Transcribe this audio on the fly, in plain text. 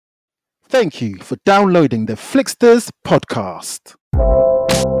Thank you for downloading the Flicksters podcast.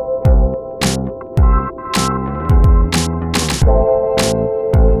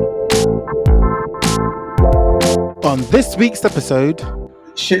 On this week's episode,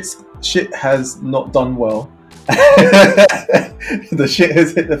 shit has not done well. The shit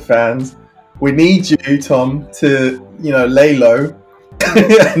has hit the fans. We need you, Tom, to lay low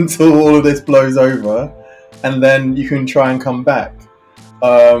until all of this blows over, and then you can try and come back.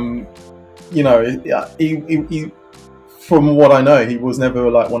 He from what I know, he was never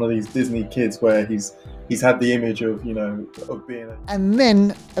like one of these Disney kids where he's had the image of being a... And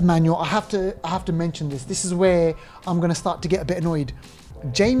then, Emmanuel, I have to mention this. This is where I'm going to start to get a bit annoyed.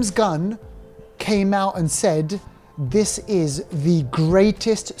 James Gunn came out and said this is the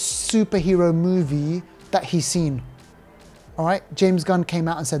greatest superhero movie that he's seen. All right? James Gunn came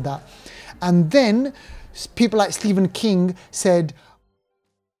out and said that. And then people like Stephen King said...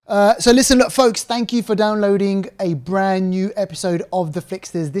 So listen, look, folks, thank you for downloading a brand new episode of The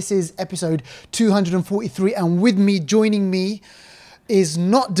Flicksters. This is episode 243, and with me, joining me, is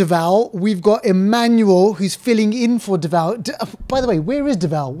not Deval. We've got Emmanuel, who's filling in for Deval. By the way, where is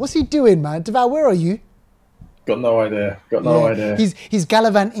Deval? What's he doing, man? Deval, where are you? Got no idea. He's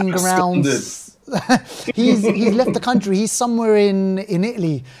gallivanting around. he's left the country. He's somewhere in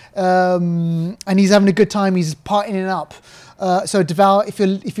Italy, and he's having a good time. He's partying it up. So Deval,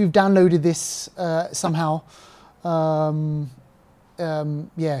 if you've downloaded this somehow,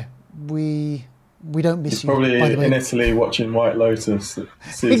 we don't miss He's you. Probably in Italy watching White Lotus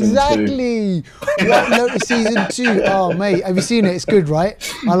season exactly. 2. White Lotus season 2. Oh mate, have you seen it? It's good, right?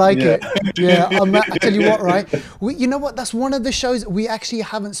 I like it. Yeah, I tell you what, right? You know what? That's one of the shows we actually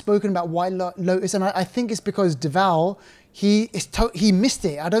haven't spoken about White Lotus, and I think it's because Deval, he missed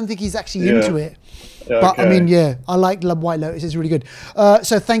it. I don't think he's actually into it. But okay. I mean, I like White Lotus. It's really good.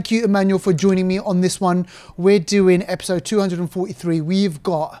 So thank you, Emmanuel, for joining me on this one. We're doing episode 243. We've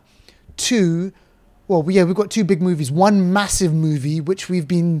got two big movies. One massive movie, which we've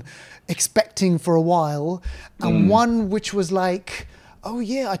been expecting for a while, and one which was like, oh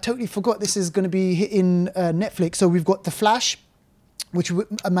yeah, I totally forgot this is going to be hitting Netflix. So we've got The Flash, which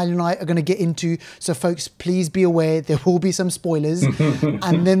Emmanuel and I are going to get into. So folks, please be aware, there will be some spoilers.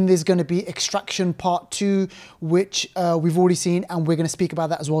 And then there's going to be Extraction Part 2, which we've already seen, and we're going to speak about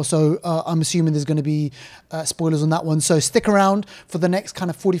that as well. So I'm assuming there's going to be spoilers on that one. So stick around for the next kind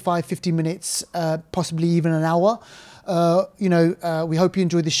of 45, 50 minutes, possibly even an hour. We hope you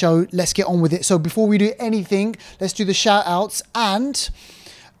enjoyed the show. Let's get on with it. So before we do anything, let's do the shout outs. And...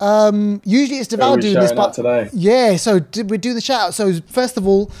 usually it's Deval doing this, but today. Yeah, so we do the shout out. So first of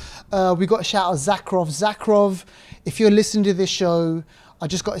all, we got a shout out Zakharov. Zakharov, if you're listening to this show, I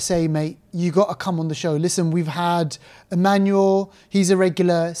just got to say, mate, you got to come on the show. Listen, we've had Emmanuel, he's a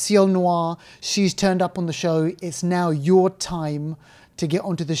regular, Ciel Noir, she's turned up on the show. It's now your time to get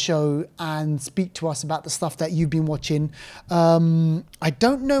onto the show and speak to us about the stuff that you've been watching. I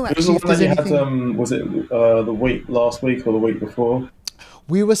don't know actually if there's anything... was it last week or the week before?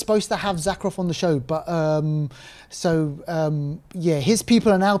 We were supposed to have Zakharov on the show, but his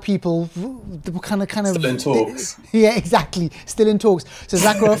people and our people were kind of still in talks. Yeah, exactly, still in talks. So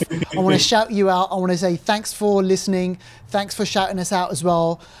Zakharov, I want to shout you out. I want to say thanks for listening. Thanks for shouting us out as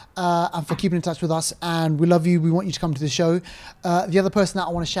well, and for keeping in touch with us. And we love you. We want you to come to the show. The other person that I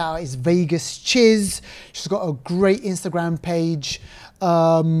want to shout out is Vegas Chiz. She's got a great Instagram page.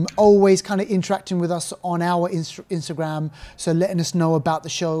 Always kind of interacting with us on our Instagram, so letting us know about the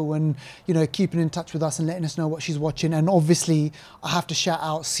show and keeping in touch with us and letting us know what she's watching. And obviously I have to shout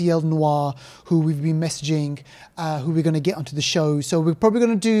out Ciel Noir, who we've been messaging, who we're going to get onto the show. So we're probably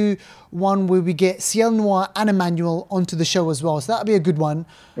going to do one where we get Ciel Noir and Emmanuel onto the show as well, so that'll be a good one.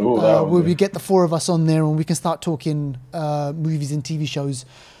 Where we get the four of us on there and we can start talking movies and TV shows.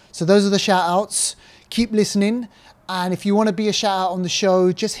 So those are the shout outs. Keep listening. And if you want to be a shout out on the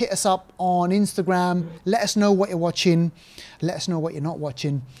show, just hit us up on Instagram. Let us know what you're watching. Let us know what you're not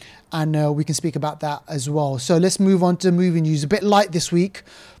watching. And we can speak about that as well. So let's move on to movie news. A bit light this week,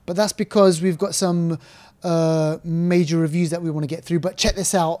 but that's because we've got some major reviews that we want to get through. But check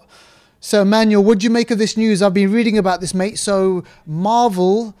this out. So Emmanuel, what do you make of this news? I've been reading about this, mate. So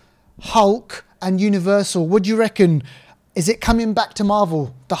Marvel, Hulk and Universal. What do you reckon? Is it coming back to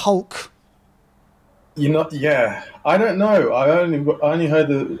Marvel, the Hulk? Yeah, I don't know. I only heard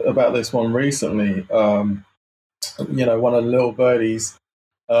about this one recently. One of the little birdies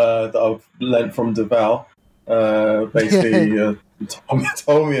that I've lent from Deval basically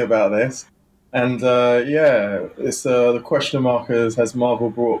told me about this. And it's the question mark is, has Marvel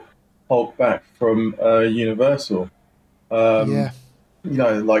brought Hulk back from Universal?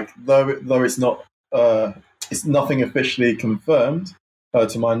 like though it's nothing officially confirmed,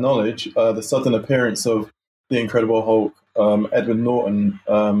 to my knowledge, the sudden appearance of the Incredible Hulk, Edward Norton,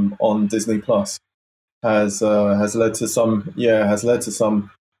 on Disney Plus has led to some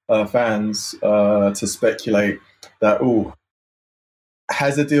fans to speculate that,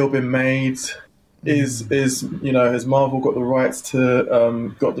 has a deal been made? Is has Marvel got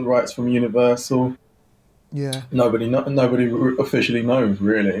the rights from Universal? Yeah. Nobody officially knows,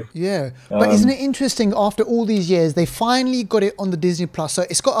 really. Yeah, but isn't it interesting? After all these years, they finally got it on the Disney Plus, so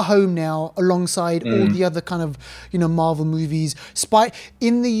it's got a home now alongside all the other kind of Marvel movies.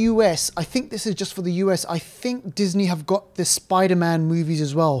 In the US, I think this is just for the US. I think Disney have got the Spider-Man movies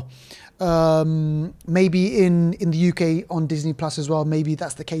as well. Maybe in the UK on Disney Plus as well. Maybe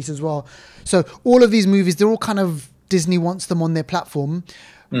that's the case as well. So all of these movies, they're all kind of Disney wants them on their platform.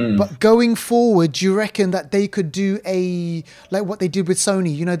 But going forward, do you reckon that they could do like what they did with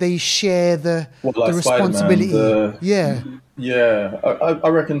Sony? They share the responsibility. Yeah, I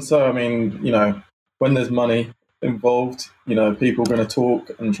reckon so. I mean, when there's money involved, people are going to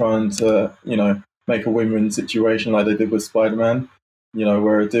talk and trying to, make a win-win situation like they did with Spider-Man.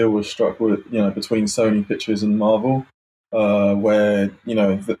 Where a deal was struck with, between Sony Pictures and Marvel, where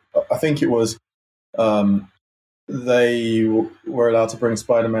I think it was. They were allowed to bring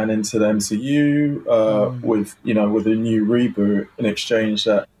Spider-Man into the MCU with a new reboot, in exchange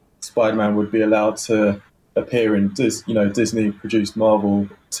that Spider-Man would be allowed to appear in Disney-produced Marvel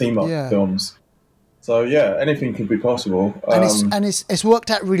team-up films. So yeah, anything could be possible. And it's worked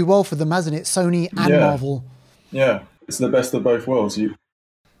out really well for them, hasn't it? Sony and Marvel. Yeah, it's the best of both worlds.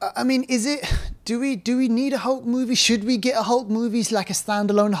 I mean, do we need a Hulk movie? Should we get a Hulk movie, like a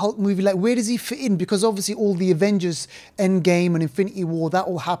standalone Hulk movie? Like, where does he fit in? Because obviously all the Avengers Endgame and Infinity War, that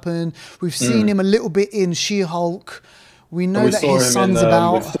all happened. We've seen him a little bit in She-Hulk. We know that his son's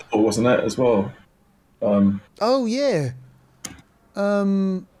about... with Thor, wasn't it, as well? Oh, yeah.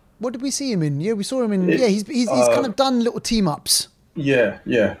 What did we see him in? Yeah, we saw him in... he's kind of done little team-ups. Yeah.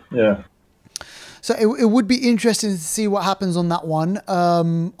 So it would be interesting to see what happens on that one.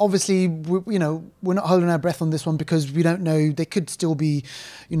 Obviously, we're not holding our breath on this one because we don't know. They could still be,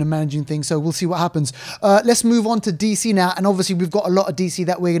 managing things. So we'll see what happens. Let's move on to DC now. And obviously, we've got a lot of DC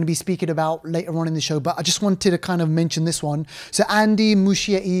that we're going to be speaking about later on in the show. But I just wanted to kind of mention this one. So Andy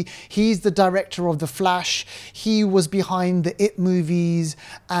Muschietti, he's the director of The Flash. He was behind the It movies.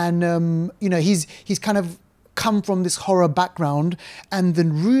 And, he's kind of come from this horror background, and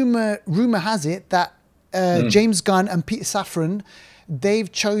then rumor has it that James Gunn and Peter Safran, they've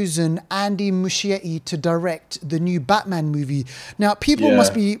chosen Andy Muschietti to direct the new Batman movie. Now, people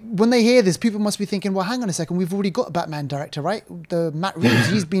must be, when they hear this, people must be thinking, well, hang on a second, we've already got a Batman director, right? The Matt Reeves,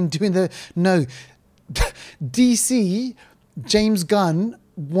 he's been doing no. DC, James Gunn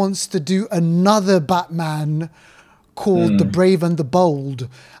wants to do another Batman called The Brave and the Bold,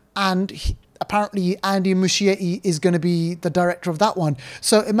 and apparently Andy Muschietti is going to be the director of that one.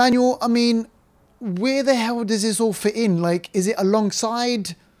 So Emmanuel, I mean, where the hell does this all fit in? Like, is it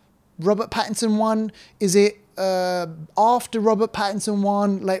alongside Robert Pattinson one? Is it after Robert Pattinson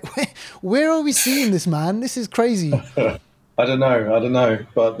one? Like, where are we seeing this, man? This is crazy. I don't know,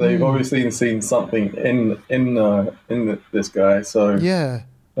 but they've obviously seen something in this guy, so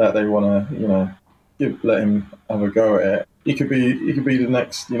that they want to, let him have a go at it. He could be the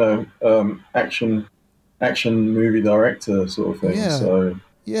next, action movie director sort of thing. Yeah. So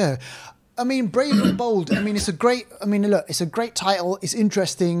yeah, I mean, Brave and Bold. I mean, it's a great title. It's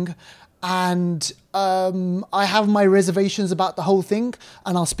interesting, and I have my reservations about the whole thing,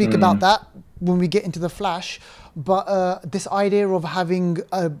 and I'll speak about that when we get into The Flash. But this idea of having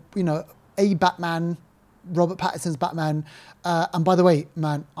a Batman, Robert Pattinson's Batman, and by the way,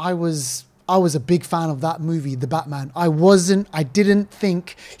 man, I was a big fan of that movie, The Batman. I didn't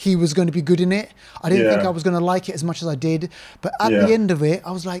think he was going to be good in it. I didn't think I was going to like it as much as I did. But at the end of it,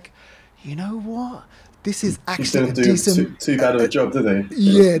 I was like, you know what? This is actually a decent... Too bad of a job, did he?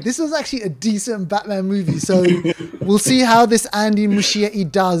 Yeah, this was actually a decent Batman movie. So we'll see how this Andy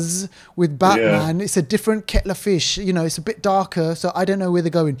Muschietti does with Batman. Yeah. It's a different kettle of fish. It's a bit darker, so I don't know where they're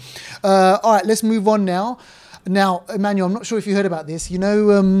going. All right, let's move on now. Now, Emmanuel, I'm not sure if you heard about this.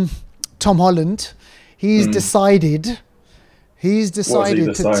 Tom Holland, he's decided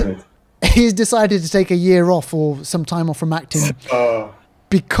to take a year off or some time off from acting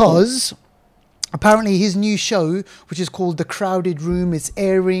because apparently his new show, which is called The Crowded Room, is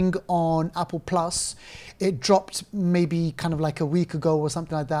airing on Apple Plus. It dropped maybe kind of like a week ago or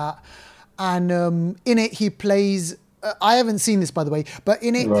something like that. And in it, he plays I haven't seen this, by the way, but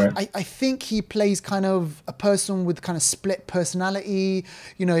in it, Right. I think he plays kind of a person with kind of split personality.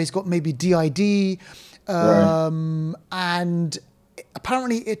 You know, he's got maybe DID, and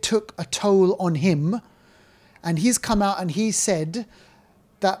apparently it took a toll on him. And he's come out and he said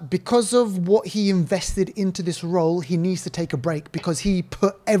that because of what he invested into this role, he needs to take a break because he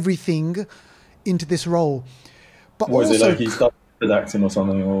put everything into this role. But Was also, it like he's done with acting or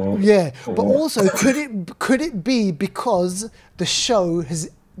something? Or but what? also, could it be because the show has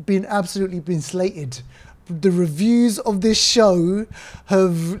absolutely been slated? The reviews of this show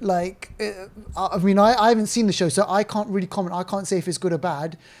have I mean, I haven't seen the show, so I can't really comment. I can't say if it's good or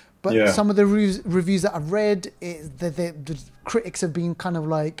bad. But some of the reviews that I've read, the critics have been kind of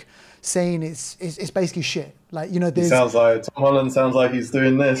like saying it's basically shit. Like, you know, He sounds like Tom Holland sounds like he's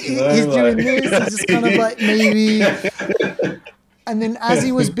doing this. You know? He's doing this. He's just kind of like maybe. And then as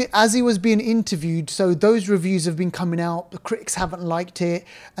he was being interviewed, so those reviews have been coming out. The critics haven't liked it,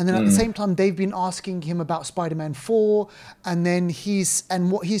 and then at the same time they've been asking him about Spider-Man 4, and then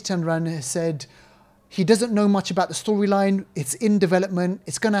what he's turned around and said. He doesn't know much about the storyline. It's in development.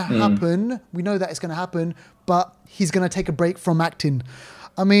 It's going to happen. We know that it's going to happen, but he's going to take a break from acting.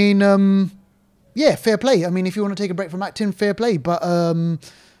 I mean, fair play. I mean, if you want to take a break from acting, fair play. But do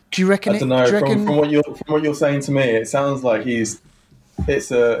you reckon? I don't know. From what you're saying to me, it sounds like it's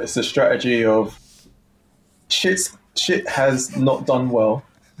a strategy of shit has not done well.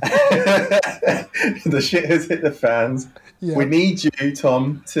 The shit has hit the fans. Yeah. We need you,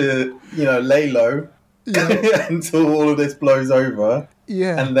 Tom, to lay low. Until all of this blows over,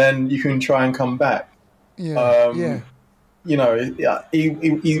 and then you can try and come back. He,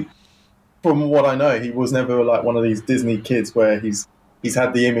 from what I know, he was never like one of these Disney kids where he's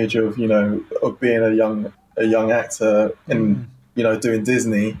had the image of of being a young actor and doing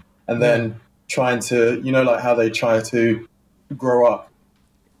Disney, and then trying to like how they try to grow up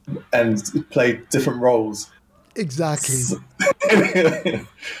and play different roles. Exactly.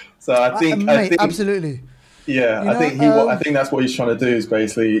 So I think absolutely. Yeah, I think that's what he's trying to do. Is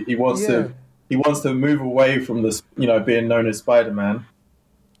basically he wants to move away from this, being known as Spider-Man.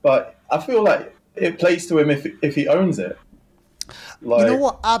 But I feel like it plays to him if he owns it. Like, you know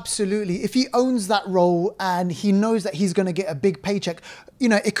what? Absolutely. If he owns that role and he knows that he's going to get a big paycheck,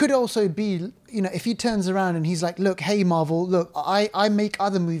 it could also be, if he turns around and he's like, look, hey, Marvel, look, I make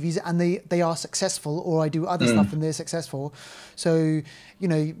other movies and they are successful, or I do other stuff and they're successful. So, you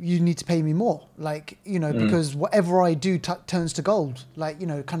need to pay me more. Like, because whatever I do turns to gold. Like,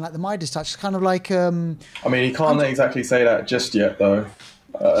 kind of like the Midas touch. It's kind of like... I mean, he can't exactly say that just yet, though.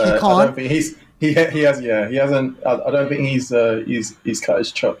 He can't. I don't think he hasn't. I don't think he's cut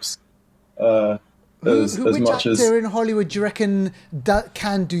his chops as which much as. Which actor in Hollywood do you reckon that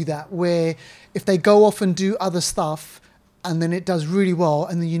can do that? Where if they go off and do other stuff, and then it does really well,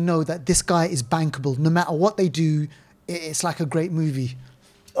 and then you know that this guy is bankable. No matter what they do, it's like a great movie.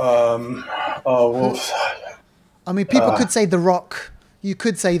 I mean, people could say The Rock. You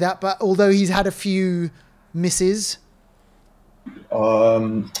could say that, but although he's had a few misses.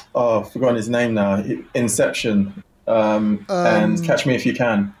 I've forgotten his name now. Inception, and Catch Me If You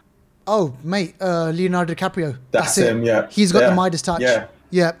Can. Oh, mate, Leonardo DiCaprio. That's him. Yeah, he's got the Midas touch.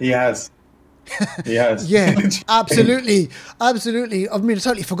 Yeah, he has. Yeah, absolutely. I mean, I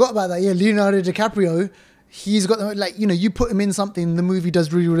totally forgot about that. Yeah, Leonardo DiCaprio. He's got you put him in something, the movie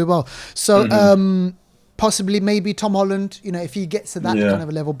does really, really well. So, possibly maybe Tom Holland, if he gets to that kind of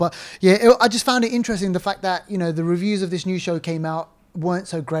a level. But I just found it interesting, the fact that, the reviews of this new show came out, weren't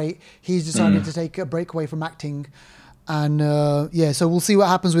so great. He's decided to take a break away from acting. And so we'll see what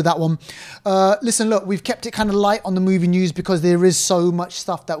happens with that one. Listen, look, we've kept it kind of light on the movie news because there is so much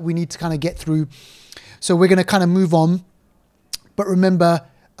stuff that we need to kind of get through. So we're going to kind of move on. But remember,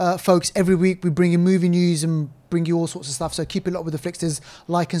 folks, every week we bring you movie news and bring you all sorts of stuff. So keep it locked with the Flicksters.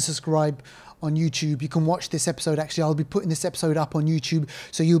 Like and subscribe on YouTube. You can watch this episode. Actually, I'll be putting this episode up on YouTube,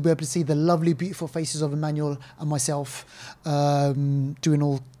 so you'll be able to see the lovely, beautiful faces of Emmanuel and myself doing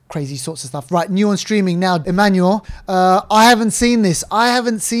all crazy sorts of stuff. Right, new on streaming now. Emmanuel, I haven't seen this.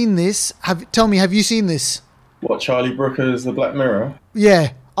 Tell me, have you seen this? What, Charlie Brooker's The Black Mirror?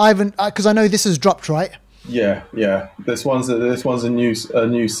 Yeah, I haven't, because I know this has dropped, right? Yeah. This one's a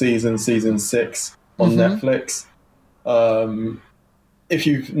new season 6 on Netflix. If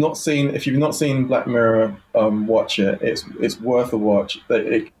you've not seen Black Mirror, watch it. It's worth a watch.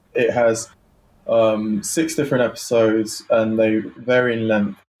 It has 6 different episodes and they vary in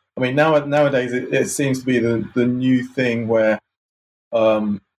length. I mean, nowadays it seems to be the new thing where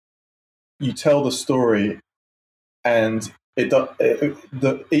you tell the story and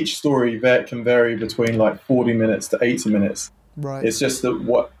each story there can vary between like 40 minutes to 80 minutes. Right. It's just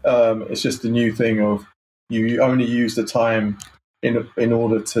that it's just the new thing of you only use the time in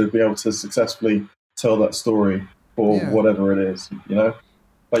order to be able to successfully tell that story for whatever it is, you know.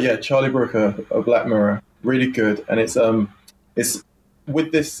 But yeah, Charlie Brooker, a Black Mirror, really good, and it's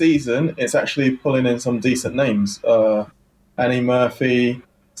with this season, it's actually pulling in some decent names. Annie Murphy,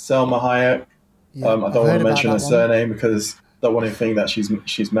 Selma Hayek. Yeah, I don't want to mention her surname because I don't want to think that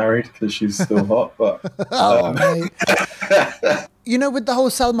she's married because she's still hot. But you know, with the whole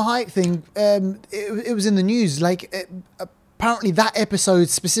Selma Hayek thing, it was in the news. Like apparently, that episode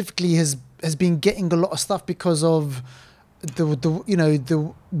specifically has been getting a lot of stuff because of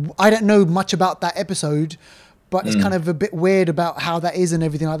the I don't know much about that episode, but it's kind of a bit weird about how that is and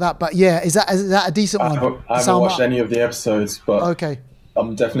everything like that. But yeah, is that a decent one? I haven't watched any of the episodes, but okay,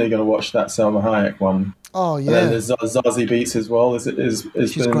 I'm definitely going to watch that Selma Hayek one. Oh yeah, and then there's Zazie Beetz as well.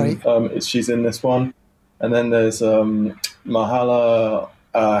 She's great. She's in this one, and then there's Mahala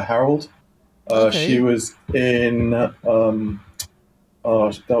Harold. Okay. She was in there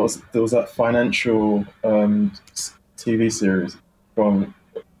was that financial TV series from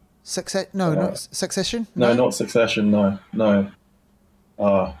not Succession. No, not Succession. No.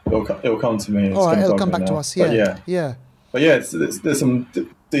 It'll come to me. All right, it'll come back to us. Yeah, But yeah, there's some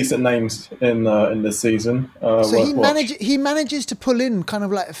decent names in this season. So he manages to pull in kind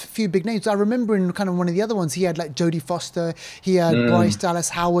of like a few big names. I remember in kind of one of the other ones, he had like Jodie Foster, he had Bryce Dallas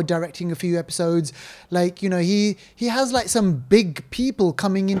Howard directing a few episodes. Like, you know, he has like some big people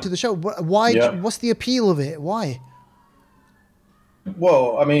coming into the show. Why? Yeah. What's the appeal of it? Why?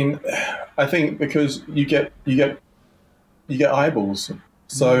 Well, I mean, I think because you get eyeballs.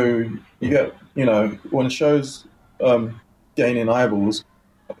 So you get, you know, when shows gaining eyeballs,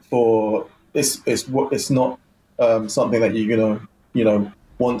 it's not something that you're gonna, you know,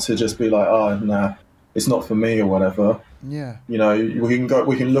 want to just be like, oh nah, it's not for me or whatever. Yeah. You know, we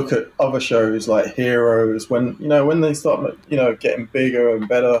can look at other shows like Heroes when they start, you know, getting bigger and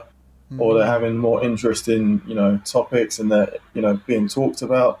better, or they're having more interest in, you know, topics and they're, you know, being talked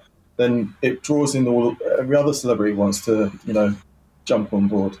about, then it draws in every other celebrity wants to, you know, jump on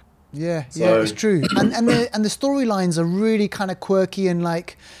board. Yeah, it's true. And the storylines are really kind of quirky and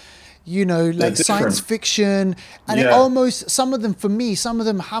like, you know, like science fiction, and it almost, some of them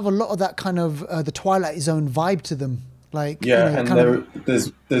have a lot of that kind of the Twilight Zone vibe to them. Like, yeah, you know, and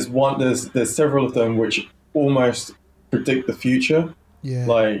there's several of them which almost predict the future. Yeah.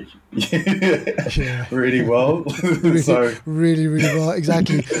 Like really well. really well,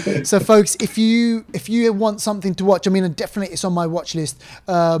 exactly. So folks, if you want something to watch, I mean, definitely it's on my watch list.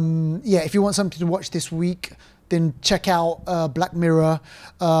 If you want something to watch this week, then check out Black Mirror.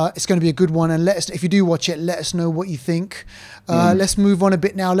 It's going to be a good one, and let us, if you do watch it, let us know what you think. Let's move on a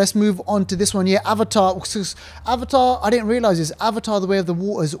bit now. Let's move on to this one. Yeah, Avatar. I didn't realize this. Avatar: The Way of the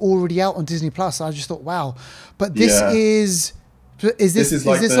Water is already out on Disney Plus. I just thought, wow. But this is this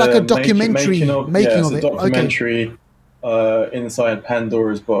like a documentary making of it? It's a documentary inside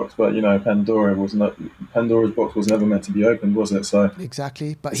Pandora's box, but you know, Pandora's box was never meant to be opened, was it? So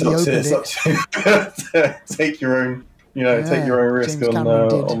exactly, but he opened it. Take your own risk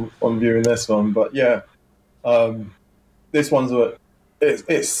on viewing this one. But yeah, this one's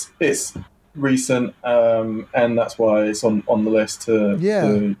it's recent, and that's why it's on the list to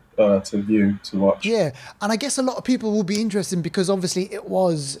watch. Yeah, and I guess a lot of people will be interested because obviously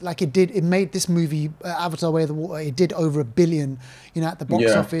it made this movie Avatar: Way of the Water. It did over $1 billion, you know, at the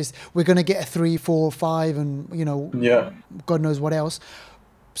box office. We're going to get a 3, 4, 5, and you know, God knows what else.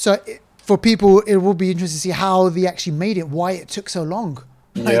 So for people, it will be interesting to see how they actually made it, why it took so long.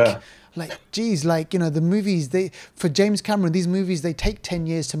 Geez, like, you know, the movies, for James Cameron, these movies, they take 10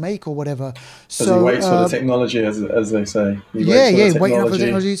 years to make or whatever. So he waits for the technology, as they say. Waiting for the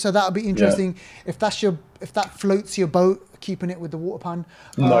technology. So that'll be interesting. If that floats your boat, keeping it with the water pun.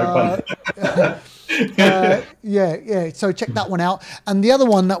 No pun. So check that one out. And the other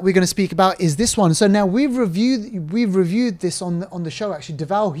one that we're going to speak about is this one. So now we've reviewed this on the show. Actually,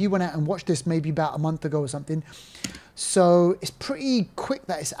 Deval, he went out and watched this maybe about a month ago or something. So it's pretty quick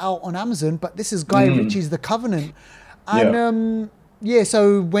that it's out on Amazon, but this is Guy Ritchie's The Covenant. And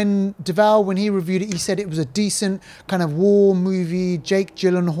so when he reviewed it, he said it was a decent kind of war movie. Jake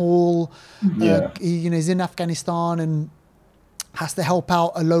Gyllenhaal, he's in Afghanistan and has to help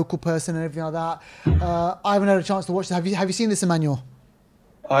out a local person and everything like that. I haven't had a chance to watch it. Have you seen this, Emmanuel?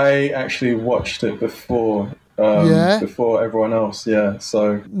 I actually watched it before everyone else. Yeah,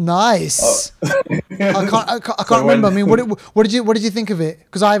 so nice. I can't remember. I mean, what did you think of it?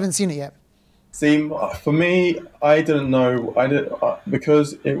 Because I haven't seen it yet. See, for me, I didn't know. I did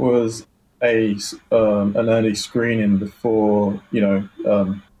because it was an early screening before. You're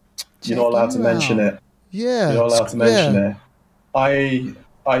not Check allowed to you mention out. it. You're Yeah, not allowed to mention yeah. it. I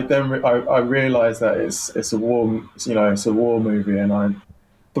I realized that it's a war. It's a war movie, and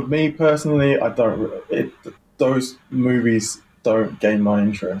for me personally, I don't. Those movies don't gain my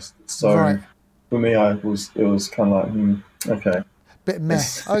interest. Right. So for me, it was kind of like, okay, Bit meh.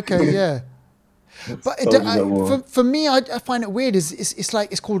 it's, Okay, yeah. it's But soldiers at war. for me, I find it weird. It's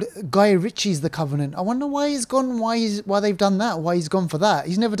like it's called Guy Ritchie's The Covenant. I wonder why he's gone. Why they've done that? Why he's gone for that?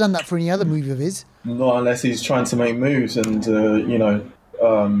 He's never done that for any other movie of his. Not unless he's trying to make moves, and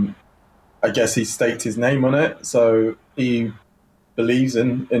I guess he staked his name on it, so he believes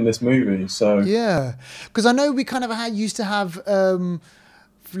in this movie. So Yeah, because I know we kind of used to have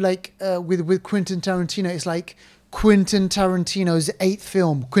with Quentin Tarantino, it's like Quentin Tarantino's 8th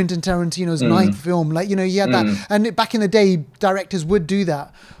film, Quentin Tarantino's 9th film. Like, you had that. And back in the day, directors would do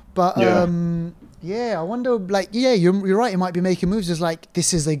that. But yeah, I wonder, like, yeah, you're right. It might be making moves. It's like,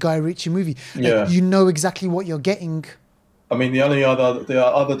 this is a Guy Ritchie movie. Like, Yeah. you know exactly what you're getting. I mean, the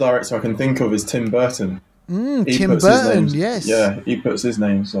other director I can think of is Tim Burton. He Tim puts his Burton, names- yes. Yeah, he puts his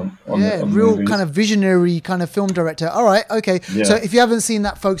names on Yeah, on real movies. kind of visionary kind of film director. All right, okay. Yeah. So if you haven't seen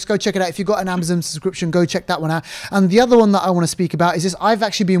that, folks, go check it out. If you've got an Amazon subscription, go check that one out. And the other one that I want to speak about is this. I've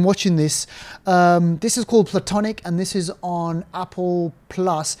actually been watching this. This is called Platonic, and this is on Apple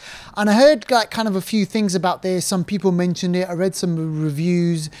Plus. And I heard like kind of a few things about this. Some people mentioned it. I read some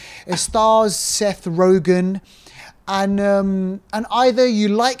reviews. It stars Seth Rogen. And either you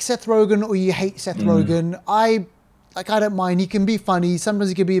like Seth Rogen or you hate Seth Rogen. I don't mind. He can be funny. Sometimes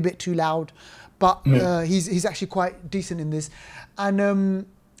he can be a bit too loud, but he's actually quite decent in this. And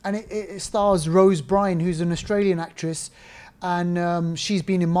it stars Rose Byrne, who's an Australian actress, and she's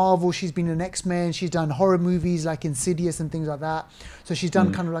been in Marvel. She's been in X-Men. She's done horror movies like Insidious and things like that. So she's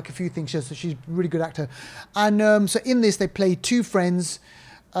done kind of like a few things. So she's a really good actor. And so in this, they play two friends.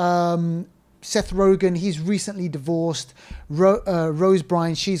 Seth Rogen, he's recently divorced. Rose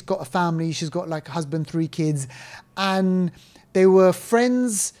Byrne, she's got a family. She's got like a husband, 3 kids. And they were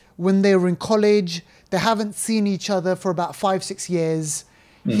friends when they were in college. They haven't seen each other for about 5-6 years.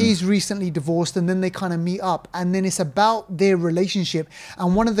 He's recently divorced, and then they kind of meet up. And then it's about their relationship.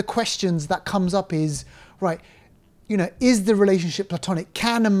 And one of the questions that comes up is, right, is the relationship platonic?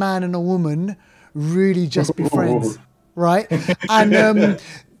 Can a man and a woman really just be friends? Right? And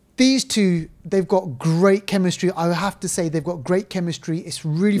these two, they've got great chemistry. I have to say, they've got great chemistry. It's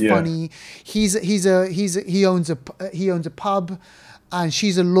really funny. He owns a pub, and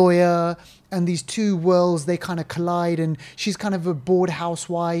she's a lawyer. And these two worlds, they kind of collide. And she's kind of a bored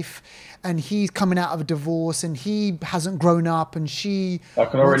housewife, and he's coming out of a divorce, and he hasn't grown up, and she. I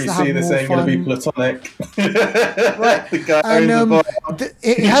can already see this ain't going to be platonic. Right. The guy And owns the bar.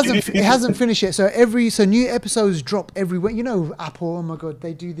 it hasn't finished yet. So new episodes drop every week. Apple. Oh my god,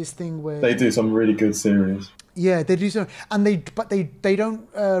 they do this thing where They do some really good series. yeah, they do so, and they don't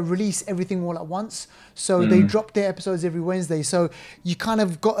release everything all at once. So they drop their episodes every Wednesday. So you kind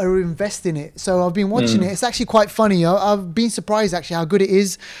of got to invest in it. So I've been watching it. It's actually quite funny. I've been surprised actually how good it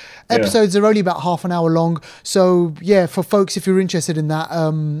is. Episodes are only about half an hour long. So yeah, for folks, if you're interested in that,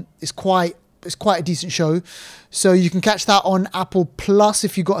 it's quite a decent show. So you can catch that on Apple Plus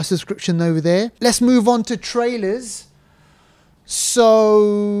if you've got a subscription over there. Let's move on to trailers.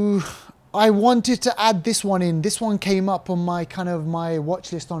 So I wanted to add this one in. This one came up on my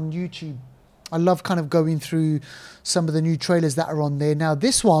watch list on YouTube. I love kind of going through some of the new trailers that are on there. Now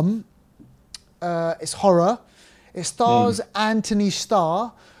this one is horror. It stars Anthony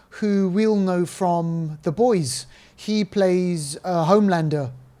Starr, who we'll know from The Boys. He plays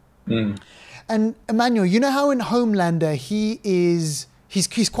Homelander. And Emmanuel, you know how in Homelander he's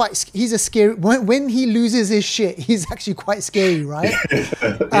a scary, when he loses his shit, he's actually quite scary, right?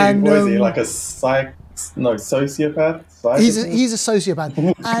 And What is he, like a sociopath? He's a sociopath.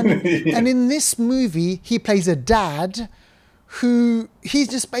 And in this movie, he plays a dad who he's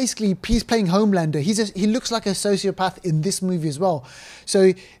playing Homelander. He looks like a sociopath in this movie as well.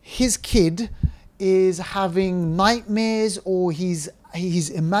 So his kid is having nightmares, or he's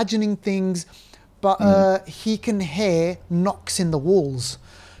imagining things, but he can hear knocks in the walls.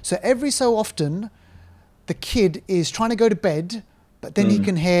 So every so often, the kid is trying to go to bed, but then he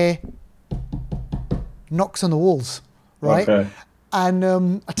can hear knocks on the walls, right? Okay.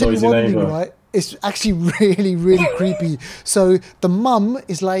 And I tell you Noisy one thing, neighbour. right? It's actually really, really creepy. So the mum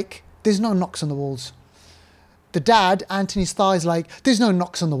is like, there's no knocks on the walls. The dad, Anthony Starr, is like, there's no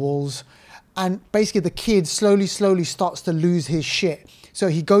knocks on the walls. And basically the kid slowly starts to lose his shit. So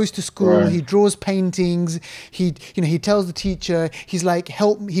he goes to school, Right. he draws paintings, he tells the teacher, he's like,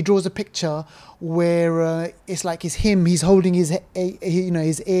 help me. He draws a picture where it's like it's him, he's holding his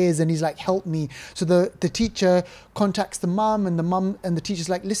his ears, and he's like, help me. So the teacher contacts the mum, and the teacher's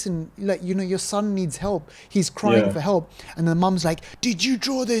like, listen, like, your son needs help, he's crying for help. And the mum's like, did you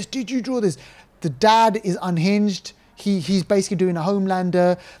draw this? The dad is unhinged. He's basically doing a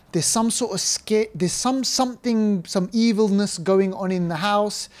Homelander. There's some sort of there's some evilness going on in the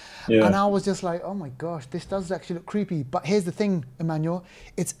house. Yeah. And I was just like, oh my gosh, this does actually look creepy. But here's the thing, Emmanuel,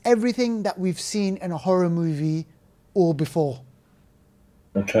 it's everything that we've seen in a horror movie or before.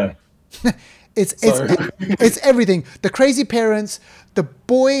 Okay. It's everything. The crazy parents, the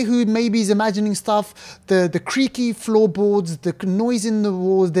boy who maybe is imagining stuff, the creaky floorboards, the noise in the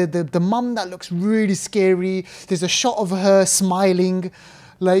walls, the mum that looks really scary. There's a shot of her smiling,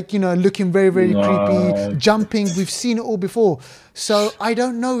 like, looking very, very creepy, jumping. We've seen it all before. So I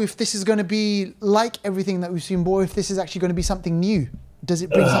don't know if this is going to be like everything that we've seen before, if this is actually going to be something new. Does it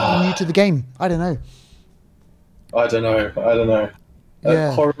bring something new to the game? I don't know. I don't know.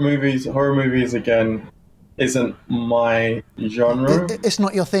 Yeah. Horror movies again isn't my genre. It's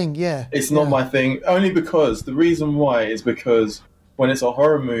not your thing, yeah. It's not my thing. Only because the reason why is because when it's a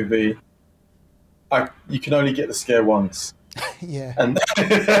horror movie, you can only get the scare once. Yeah. And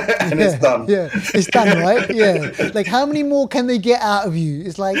it's done. Yeah, it's done, right? Yeah. Like, how many more can they get out of you?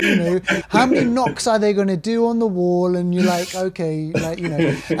 It's like, how many knocks are they going to do on the wall? And you're like, okay, like,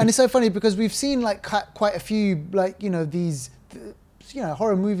 And it's so funny because we've seen like quite a few, like, these,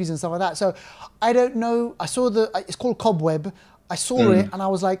 horror movies and stuff like that. So I don't know. I saw it's called Cobweb. I saw it and I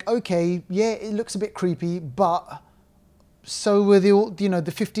was like, okay, yeah, it looks a bit creepy, but so were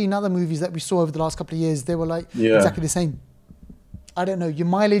the 15 other movies that we saw over the last couple of years. They were like exactly the same. I don't know. Your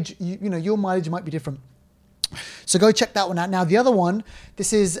mileage, your mileage might be different. So go check that one out. Now, the other one,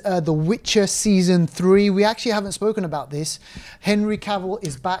 this is The Witcher Season 3. We actually haven't spoken about this. Henry Cavill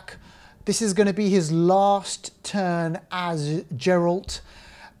is back. This is going to be his last turn as Geralt,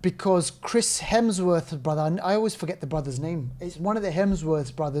 because Chris Hemsworth's brother, I always forget the brother's name. It's one of the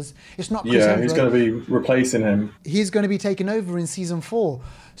Hemsworth brothers. It's not Chris Hemsworth. Yeah, he's going to be replacing him. He's going to be taking over in Season 4.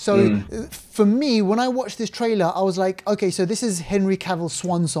 So for me, when I watched this trailer, I was like, okay, so this is Henry Cavill's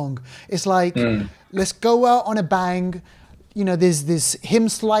swan song. It's like, let's go out on a bang. There's him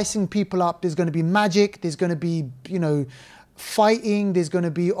slicing people up. There's going to be magic. There's going to be, fighting. There's going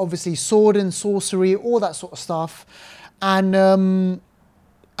to be obviously sword and sorcery, all that sort of stuff. And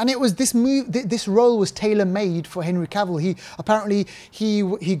it was this role was tailor-made for Henry Cavill.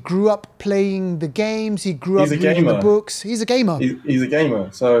 He grew up playing the games. He grew up reading the books. He's a gamer. He's a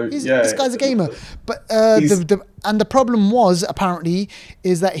gamer. So this guy's a gamer. But the problem was apparently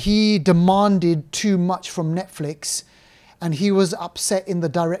is that he demanded too much from Netflix, and he was upset in the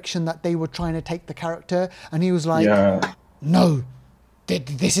direction that they were trying to take the character. And he was like, no,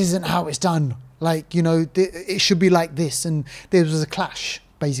 this isn't how it's done. Like, it should be like this. And there was a clash,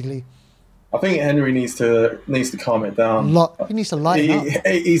 basically. I think Henry needs to calm it down. He needs to lighten up.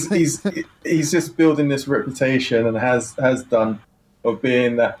 He's just building this reputation and has done of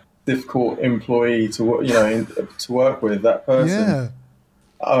being that difficult employee to work with, that person. Yeah.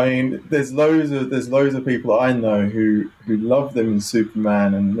 I mean, there's loads of people I know who love them in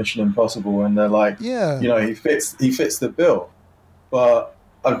Superman and Mission Impossible, and they're like, he fits the bill. But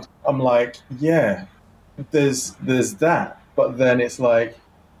I'm like, there's that, but then it's like,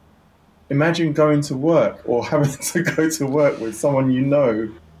 imagine going to work or having to go to work with someone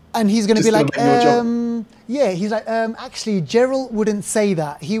and he's going to be like, he's like, actually, Gerald wouldn't say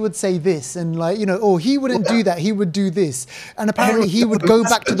that. He would say this, and like, or he wouldn't do that. He would do this, and apparently he would go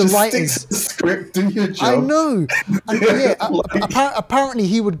back to the writers. Script, do your job. I know, and apparently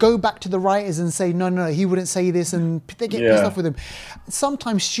he would go back to the writers and say, no, he wouldn't say this, and they get pissed off with him.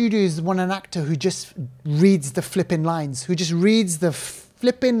 Sometimes studios want an actor who just reads the flipping lines, just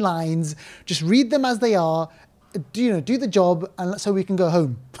read them as they are. Do the job, and so we can go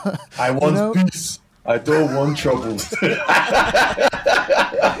home. I want peace. I don't want trouble.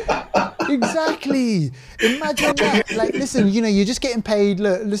 Exactly. Imagine that. Like, listen, you're just getting paid.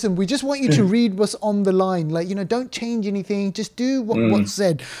 Look, listen, we just want you to read what's on the line. Like, don't change anything. Just do what's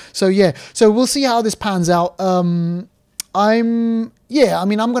said. So so we'll see how this pans out. I'm going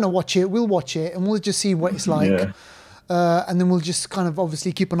to watch it. We'll watch it, and we'll just see what it's like. Yeah. And then we'll just kind of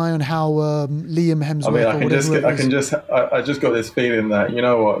obviously keep an eye on how Liam Hemsworth. I just got this feeling that, you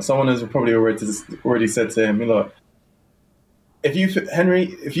know what, someone has probably already said to him, look, if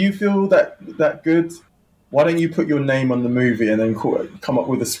you feel that good, why don't you put your name on the movie and then come up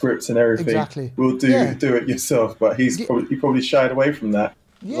with a script and everything? Exactly. We'll do it yourself. But he probably shied away from that.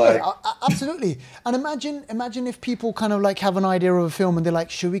 Yeah, absolutely. And imagine if people kind of like have an idea of a film and they're like,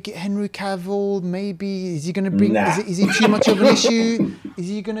 should we get Henry Cavill? Maybe is he going to bring? Nah. Is he too much of an issue? Is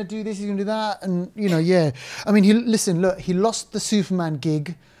he going to do this? Is he going to do that? And yeah. I mean, he lost the Superman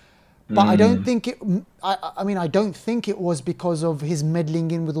gig, but I don't think it. I don't think it was because of his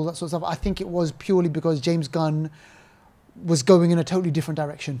meddling in with all that sort of stuff. I think it was purely because James Gunn was going in a totally different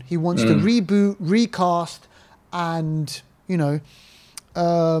direction. He wants to reboot, recast, and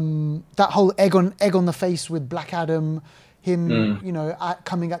that whole egg on the face with Black Adam, him,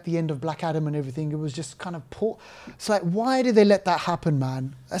 coming at the end of Black Adam and everything. It was just kind of poor. It's like, why did they let that happen,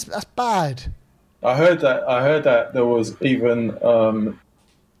 man? That's bad. I heard that there was even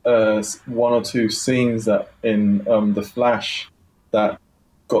one or two scenes that in The Flash that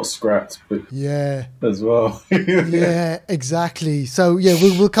got scrapped, but as well. Yeah, exactly. So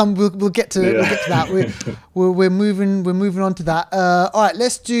we'll get to that. We're moving on to that. All right,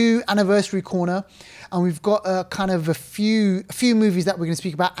 let's do anniversary corner, and we've got kind of a few movies that we're going to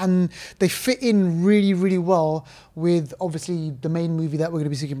speak about, and they fit in really, really well with obviously the main movie that we're going to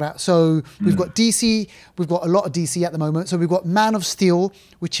be speaking about. So we've got DC. We've got a lot of DC at the moment. So we've got Man of Steel,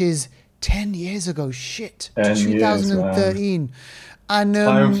 which is 10 years ago. 2013. Years, and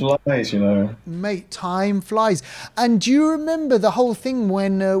time flies, mate. Time flies. And do you remember the whole thing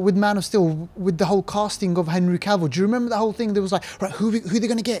when with Man of Steel, with the whole casting of Henry Cavill? Do you remember the whole thing? There was like, right, who they're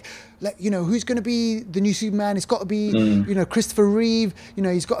going to get? Like, who's going to be the new Superman? It's got to be, Christopher Reeve.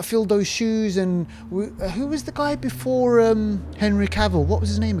 He's got to fill those shoes. And who was the guy before Henry Cavill? What was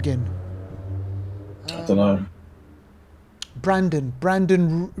his name again? I don't know. Brandon. Do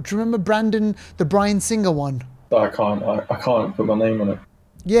you remember Brandon, the Bryan Singer one? I can't put my name on it.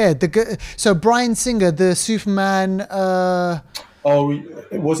 Yeah, so Bryan Singer, the Superman. Was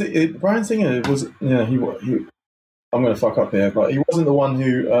it Bryan Singer? He. I'm going to fuck up here, but he wasn't the one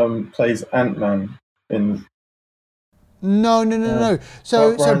who plays Ant-Man in. No.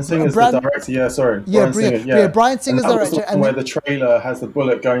 So Bryan Singer's the director. Yeah, sorry. Yeah, Bryan Singer's the director, and where the trailer has the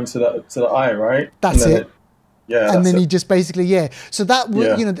bullet going to the eye, right? That's it. Yeah, and then he just basically So that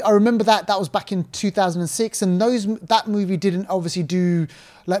I remember that was back in 2006, and that movie didn't obviously do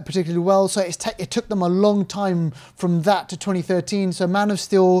like particularly well. So it took them a long time from that to 2013. So Man of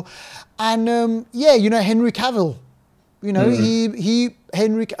Steel, and Henry Cavill.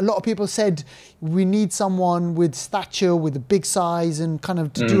 A lot of people said we need someone with stature, with a big size, and kind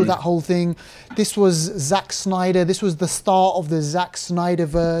of to do that whole thing. This was Zack Snyder. This was the start of the Zack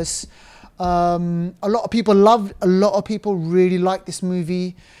Snyderverse. A lot of people really liked this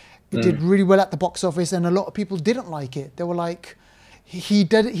movie. It did really well at the box office, and a lot of people didn't like it. They were like, he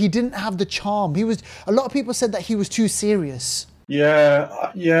didn't have the charm. A lot of people said that he was too serious. Yeah,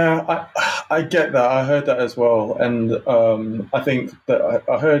 I get that. I heard that as well, and I think that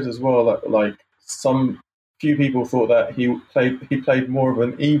I heard as well that like some few people thought that he played more of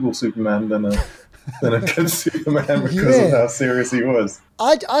an evil Superman than a good Superman because of how serious he was.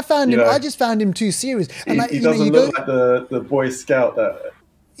 I just found him too serious. And he doesn't look like the Boy Scout that.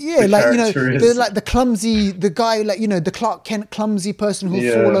 Yeah, the clumsy, the guy, the Clark Kent clumsy person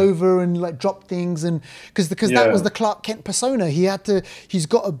who'll fall over and like drop things, and because that was the Clark Kent persona. He's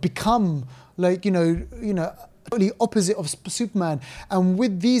got to become totally opposite of Superman. And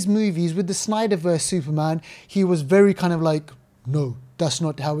with these movies, with the Snyderverse Superman, he was very kind of like, no, that's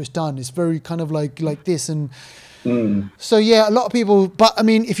not how it's done. It's very kind of like this. And so, a lot of people, but I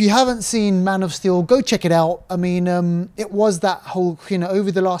mean, if you haven't seen Man of Steel, go check it out. I mean, it was that whole,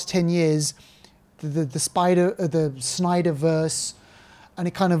 over the last 10 years, the Snyderverse, and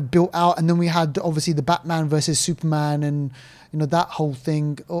it kind of built out. And then we had obviously the Batman versus Superman, and, that whole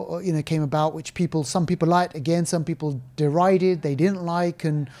thing, came about, which some people liked, again, some people derided, they didn't like,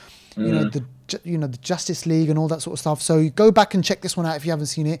 and, the Justice League and all that sort of stuff. So go back and check this one out if you haven't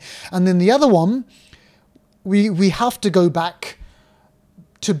seen it. And then the other one, we have to go back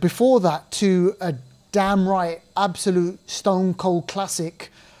to before that, to a damn right absolute stone cold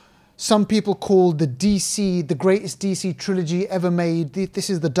classic. Some people call the greatest DC trilogy ever made. This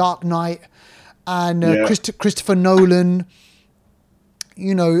is The Dark Knight, and Christopher Nolan.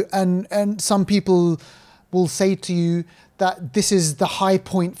 And some people will say to you that this is the high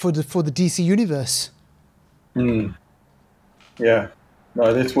point for the DC universe. Yeah.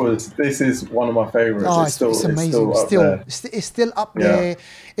 No, this is one of my favorites. Oh, it's amazing. It's still up there.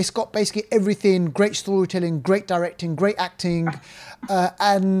 It's got basically everything: great storytelling, great directing, great acting,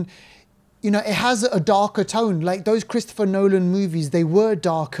 and it has a darker tone. Like those Christopher Nolan movies, they were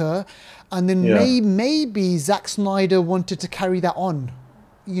darker, and then maybe Zack Snyder wanted to carry that on,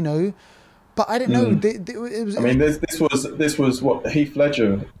 But I don't know. It was. I mean, this was what Heath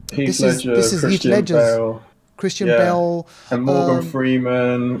Ledger, This is Christian Heath Ledger's. Bale, Christian Bale and Morgan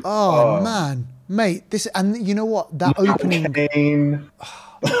Freeman. Oh man, mate! And you know what? That opening,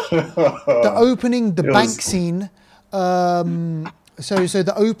 the bank scene. So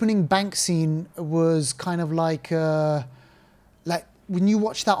the opening bank scene was kind of like when you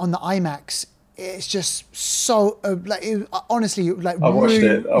watch that on the IMAX, it's just so honestly, like I watched really,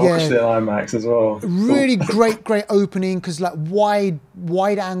 it. I watched it in IMAX as well. Really great opening, because like wide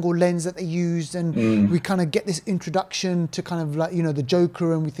angle lens that they used, and we kind of get this introduction to kind of like the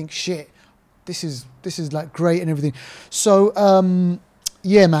Joker, and we think shit, this is like great and everything. So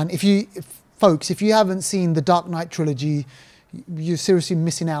yeah, man, if you haven't seen the Dark Knight trilogy, you're seriously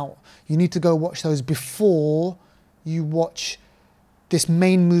missing out. You need to go watch those before you watch this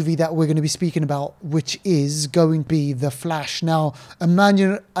main movie that we're going to be speaking about, which is going to be The Flash. Now,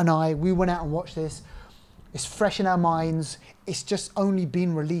 Emmanuel and I, we went out and watched this. It's fresh in our minds. It's just only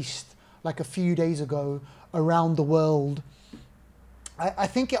been released like a few days ago around the world. I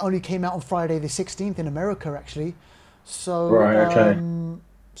think it only came out on Friday the 16th in America, actually. So, right, okay.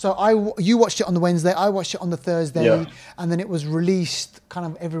 So you watched it on the Wednesday, I watched it on the Thursday, and then it was released kind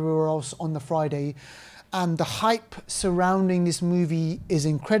of everywhere else on the Friday. And the hype surrounding this movie is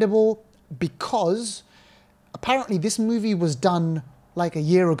incredible, because apparently this movie was done like a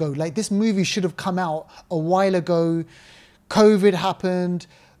year ago. Like this movie should have come out a while ago. COVID happened.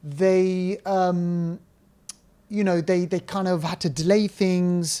 They, they kind of had to delay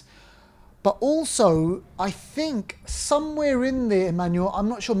things. But also, I think somewhere in there, Emmanuel, I'm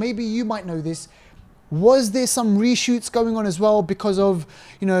not sure, maybe you might know this, was there some reshoots going on as well because of,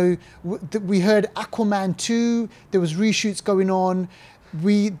 we heard Aquaman 2, there was reshoots going on.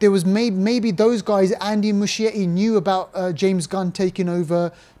 There was maybe those guys, Andy Muschietti, knew about James Gunn taking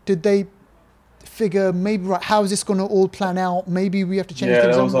over. Did they figure, maybe, right, how is this going to all plan out? Maybe we have to change things around.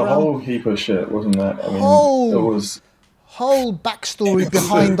 Yeah, there was a whole heap of shit, wasn't there? I mean, it was... Whole backstory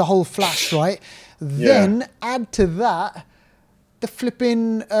behind the whole Flash, right? Then add to that the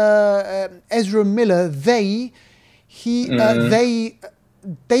flipping Ezra Miller. They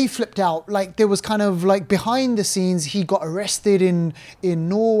flipped out. Like there was kind of like behind the scenes, he got arrested in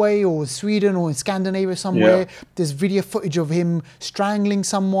Norway or Sweden or in Scandinavia somewhere. Yeah. There's video footage of him strangling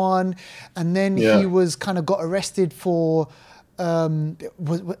someone, and then he was kind of got arrested for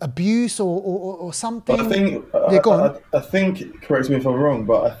abuse or something. But I think, correct me if I'm wrong,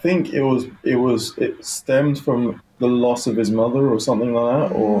 but I think it stemmed from the loss of his mother or something like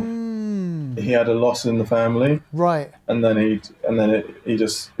that, or he had a loss in the family, right? And then he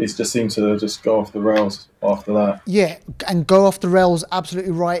just seemed to just go off the rails after that. Yeah, and go off the rails.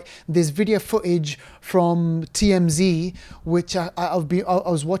 Absolutely right. There's video footage from TMZ, which I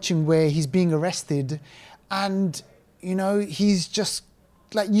was watching, where he's being arrested, and he's just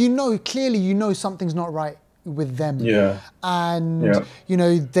like, clearly something's not right with them. Yeah. And,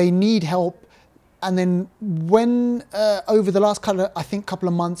 they need help. And then when, over the last couple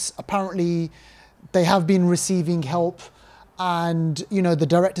of months, apparently they have been receiving help. And, the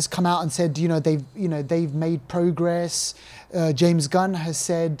directors come out and said, they've made progress. James Gunn has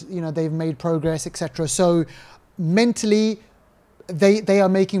said, they've made progress, etc. So mentally, they are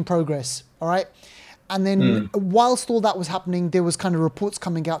making progress. All right. And then whilst all that was happening, there was kind of reports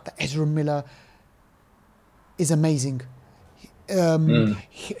coming out that Ezra Miller is amazing.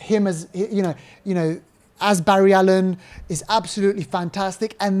 Him as, as Barry Allen is absolutely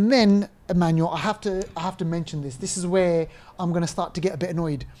fantastic. And then, Emmanuel, I have to mention this. This is where I'm going to start to get a bit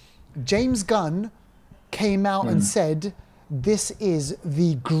annoyed. James Gunn came out and said, this is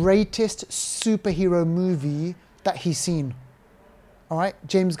the greatest superhero movie that he's seen. All right?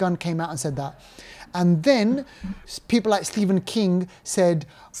 James Gunn came out and said that. And then people like Stephen King said,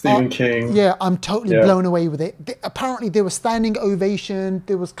 yeah, I'm totally blown away with it. Apparently there was standing ovation.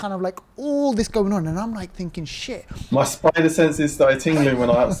 There was kind of like all this going on. And I'm like thinking, shit. My spider senses started tingling when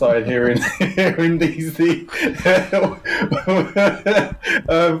I started hearing these thingy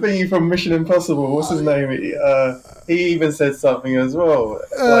from Mission Impossible. What's his name? He even said something as well.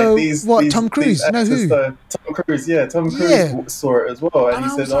 Tom Cruise? No, who? Tom Cruise, yeah. Tom Cruise saw it as well. And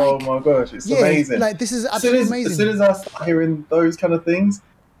he said, oh my gosh, it's amazing. Like, this is absolutely amazing. As soon as I start hearing those kind of things,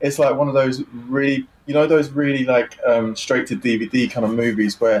 it's like one of those really, those really like straight to DVD kind of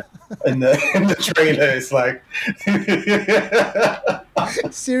movies where in the trailer it's like.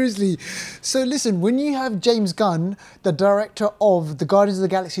 Seriously. So listen, when you have James Gunn, the director of the Guardians of the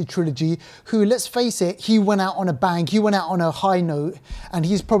Galaxy trilogy, who, let's face it, he went out on a bang, he went out on a high note, and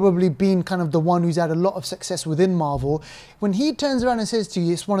he's probably been kind of the one who's had a lot of success within Marvel. When he turns around and says to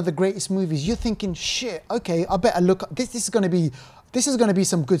you, it's one of the greatest movies, you're thinking, shit, okay, I better look, this is going to be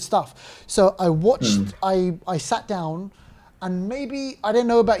some good stuff. So I watched, I sat down, and maybe, I don't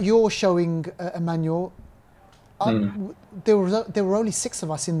know about your showing, Emmanuel, there were only 6 of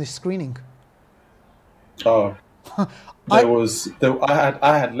us in this screening. Oh, I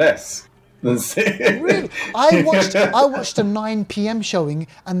had less than 6. Really? I watched a 9 p.m. showing,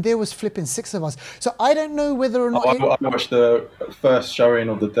 and there was flipping 6 of us. So I don't know whether or not. I watched the first showing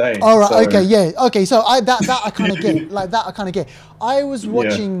of the day. All right. So. Okay. Yeah. Okay. So that I kind of get. Like that I kind of get. I was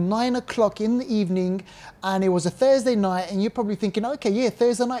watching 9 o'clock in the evening, and it was a Thursday night, and you're probably thinking, okay, yeah,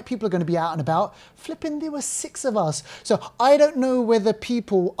 Thursday night people are going to be out and about. Flipping, there were 6 of us. So I don't know whether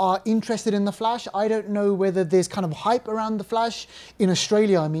people are interested in the Flash. I don't know whether there's kind of hype around the Flash in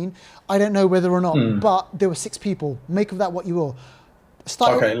Australia. I mean, I don't know whether or not, but there were 6 people. Make of that what you will.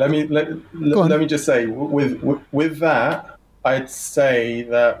 Let me just say with that, I'd say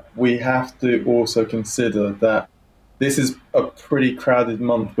that we have to also consider that this is a pretty crowded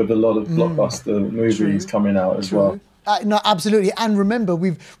month with a lot of blockbuster movies coming out as well. No, absolutely. And remember,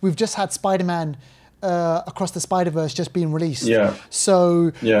 we've just had Spider-Man Across the Spider-Verse just being released. Yeah. So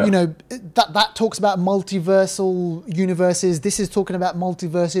that talks about multiversal universes. This is talking about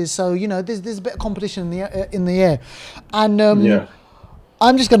multiverses. So there's a bit of competition in the air, and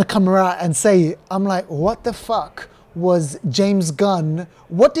I'm just gonna come around and say, I'm like, what the fuck was James Gunn?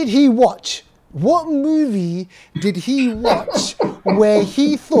 What did he watch? What movie did he watch where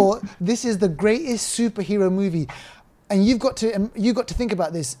he thought this is the greatest superhero movie? And you've got to think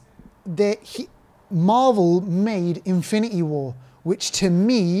about this. Marvel made Infinity War, which to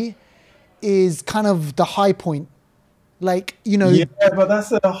me is kind of the high point. Like, Yeah, but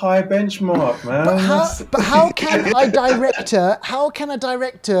that's a high benchmark, man. But how can a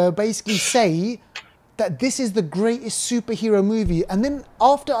director basically say that this is the greatest superhero movie? And then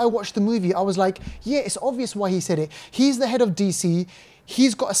after I watched the movie, I was like, yeah, it's obvious why he said it. He's the head of DC.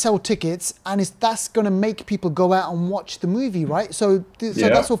 He's got to sell tickets, and that's going to make people go out and watch the movie, right? So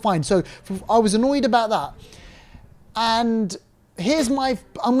that's all fine. So I was annoyed about that. And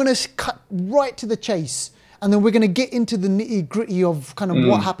I'm going to cut right to the chase, and then we're going to get into the nitty gritty of kind of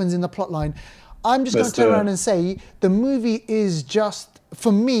what happens in the plot line. I'm just going to turn around and say the movie is just,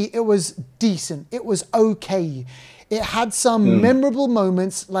 for me, it was decent. It was okay. It had some memorable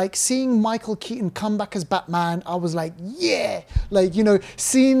moments, like seeing Michael Keaton come back as Batman. I was like, yeah, like,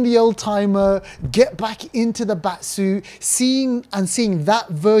 seeing the old timer get back into the Batsuit, seeing that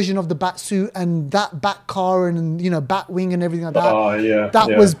version of the Batsuit and that Bat car and Batwing and everything like that. Oh yeah, that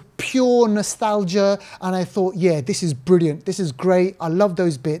was pure nostalgia, and I thought, yeah, this is brilliant. This is great. I love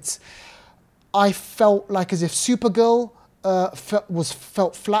those bits. I felt like as if Supergirl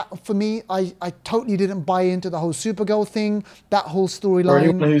felt flat for me. I totally didn't buy into the whole Supergirl thing, that whole storyline. For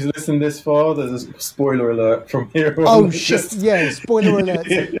anyone who's listened this far, there's a spoiler alert from here on. Oh shit! Yeah, spoiler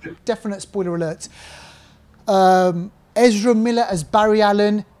alerts. Definite spoiler alerts. Ezra Miller as Barry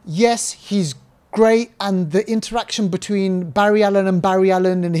Allen. Yes, he's great, and the interaction between Barry Allen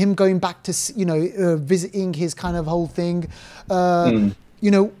and him going back to visiting his kind of whole thing.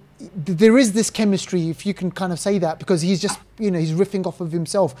 There is this chemistry, if you can kind of say that, because he's just, he's riffing off of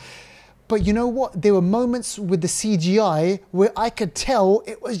himself. But you know what? There were moments with the CGI where I could tell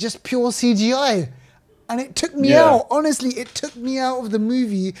it was just pure CGI. And it took me out. Honestly, it took me out of the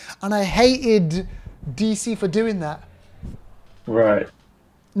movie. And I hated DC for doing that. Right.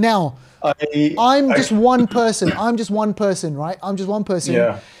 Now, I'm just one person, right? I'm just one person.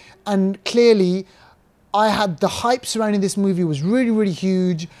 Yeah. And clearly, I had the hype surrounding this movie was really, really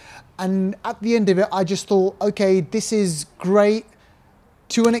huge. And at the end of it, I just thought, okay, this is great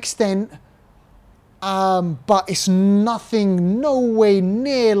to an extent. But it's no way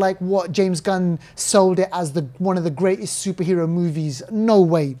near like what James Gunn sold it as one of the greatest superhero movies. No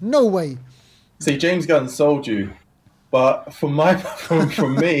way. See, James Gunn sold you. But for me,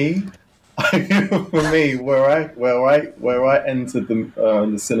 where I entered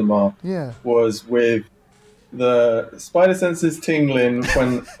the cinema was with the spider senses tingling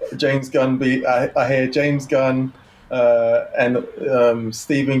when James Gunn I hear James Gunn and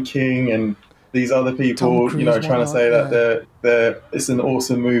Stephen King and these other people, trying to say that it's an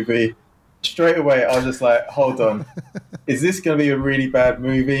awesome movie. straight away I was just like, hold on, is this going to be a really bad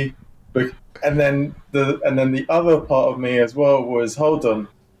movie? And then the other part of me as well was, hold on,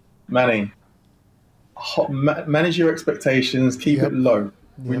 Manny, manage your expectations, keep it low.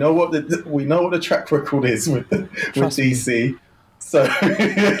 We know what the track record is with DC. So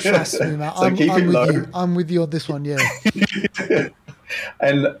trust me, man. So keep it low. I'm with you on this one, yeah.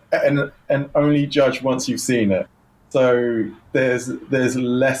 and only judge once you've seen it. So there's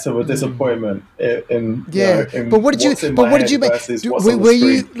less of a disappointment in but what did you make? Were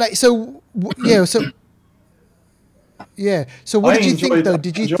you like so? Yeah, so. Yeah. So what did you think though?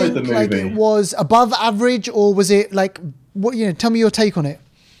 Did you think like it was above average, or was it like what? Tell me your take on it.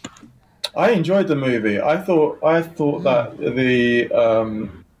 I enjoyed the movie. I thought that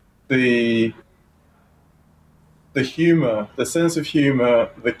the humor, the sense of humor,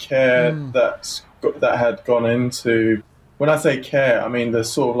 the care that had gone into. When I say care, I mean the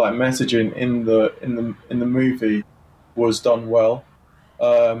sort of like messaging in the movie was done well,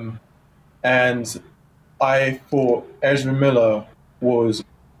 and I thought Ezra Miller was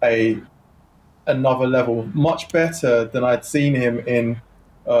another level, much better than I'd seen him in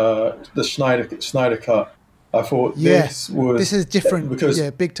the Snyder Cut. I thought this is different because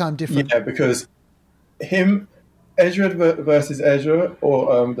big time different. Yeah, because Ezra versus Ezra,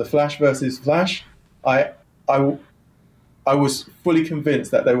 or the Flash versus Flash, I was fully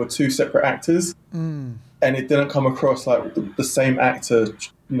convinced that they were two separate actors, and it didn't come across like the same actor,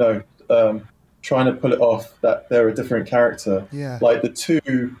 trying to pull it off that they're a different character. Yeah. Like the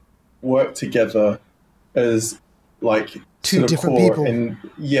two work together as like two different people.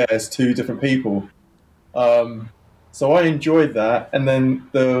 As two different people. So I enjoyed that, and then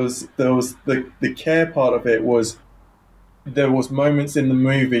there was the care part of it was there was moments in the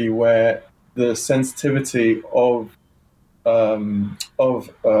movie where the sensitivity of Barry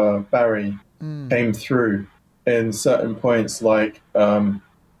came through in certain points, like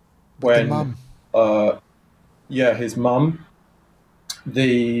when his mum,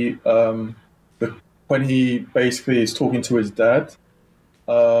 when he basically is talking to his dad,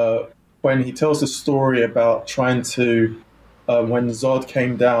 when he tells the story about trying to when Zod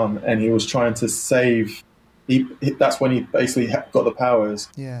came down and he was trying to save. That's when he basically got the powers,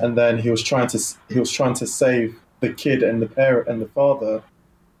 and then he was trying to save the kid and the parent and the father.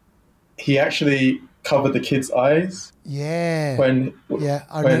 He actually covered the kid's eyes. Yeah. I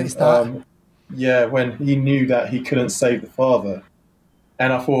noticed that. When he knew that he couldn't save the father,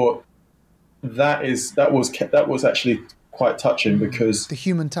 and I thought that was actually quite touching because the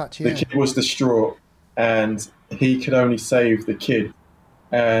human touch. The kid was distraught, and he could only save the kid,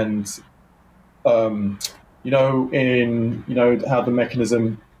 and how the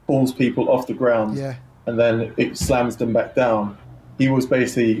mechanism pulls people off the ground, and then it slams them back down. He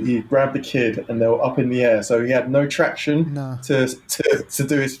grabbed the kid and they were up in the air, so he had no traction to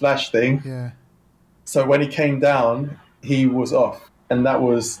do his Flash thing. Yeah. So when he came down, he was off, and that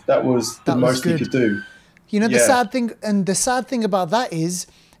was the most he could do. The sad thing about that is,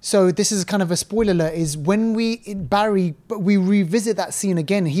 so this is kind of a spoiler alert, is when we revisit that scene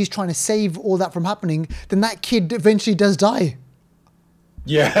again, he's trying to save all that from happening, then that kid eventually does die.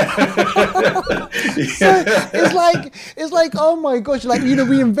 Yeah. So it's like oh my gosh, like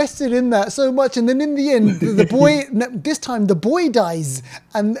we invested in that so much, and then in the end the boy, this time the boy dies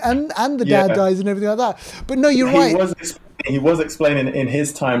and the dad dies and everything like that. But no, you're right. He was explaining in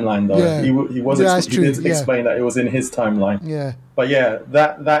his timeline though. Yeah. He did explain that it was in his timeline. Yeah. But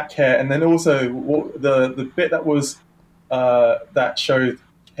that care, and then also the bit that was that showed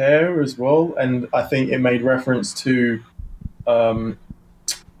care as well, and I think it made reference to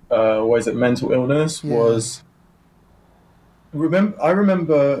mental illness was. I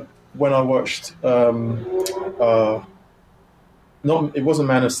remember when I watched it wasn't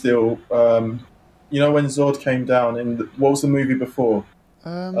Man of Steel. When Zod came down what was the movie before?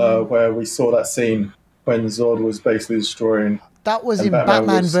 Where we saw that scene when Zod was basically destroying. That was in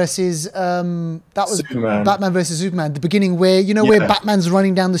Batman versus Superman. Batman versus Superman. The beginning where where Batman's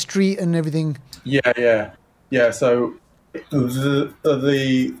running down the street and everything. Yeah. So the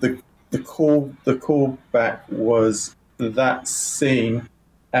call back was that scene,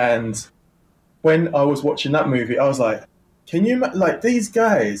 and when I was watching that movie, I was like, can you these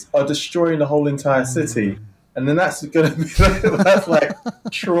guys are destroying the whole entire city, and then that's gonna be that's like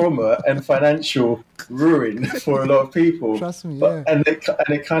trauma and financial ruin for a lot of people. Trust me, and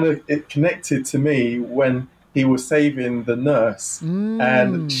it connected to me when he was saving the nurse,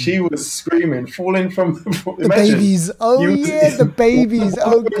 and she was screaming, falling from the babies. Oh the babies.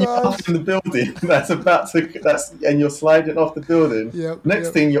 Oh gosh. In the building and you're sliding off the building. Next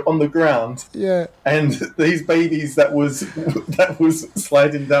thing you're on the ground. Yeah. And these babies that was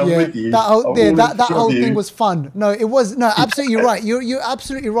sliding down with you. That whole thing was fun. No, it was absolutely right. You're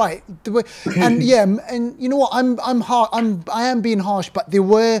absolutely right. And and you know what? I am being harsh, but there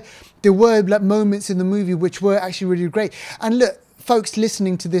were like moments in the movie which were actually really great. And look, folks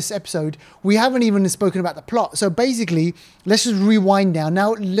listening to this episode, we haven't even spoken about the plot. So basically, let's just rewind now.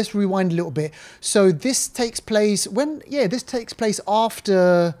 Now let's rewind a little bit. So this takes place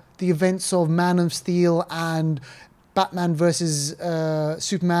after the events of Man of Steel and Batman versus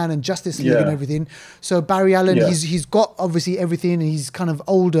Superman and Justice League and everything. So Barry Allen, he's got obviously everything, and he's kind of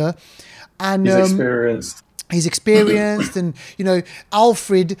older, and he's experienced. He's experienced, and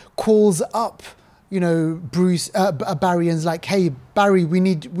Alfred calls up Bruce Barry and's like, "Hey Barry, we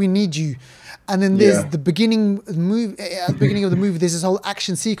need you." And then there's the beginning of the movie. At the beginning of the movie, there's this whole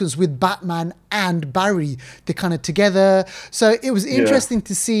action sequence with Batman and Barry. They're kind of together. So it was interesting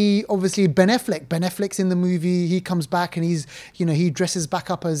to see. Obviously, Ben Affleck. Ben Affleck's in the movie. He comes back and he's, he dresses back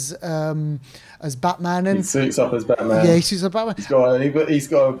up as Batman, and he suits up as Batman. Yeah, he suits up Batman. He's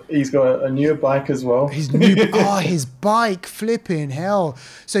got a new bike as well. His bike, flipping hell.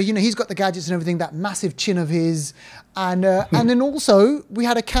 So he's got the gadgets and everything. That massive chin of his. And then also we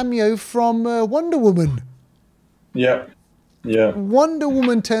had a cameo from Wonder Woman. Yeah. Wonder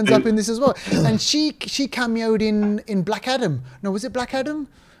Woman turns up in this as well, and she cameoed in Black Adam. No, was it Black Adam?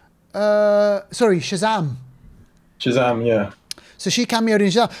 Sorry, Shazam. Shazam, yeah. So she cameoed in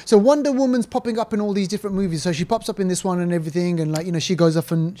Shazam. So Wonder Woman's popping up in all these different movies. So she pops up in this one and everything, and she goes off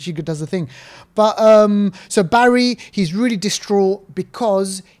and she does the thing. But so Barry, he's really distraught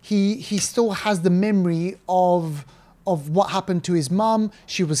because he still has the memory of what happened to his mum.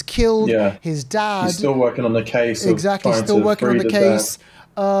 She was killed. Yeah. His dad. He's still working on the case. Exactly, still working on the case.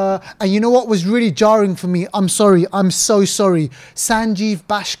 And you know what was really jarring for me? I'm sorry. I'm so sorry. Sanjeev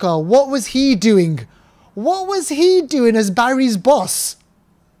Bhaskar. What was he doing? What was he doing as Barry's boss?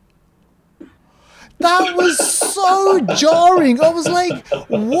 That was so jarring. I was like,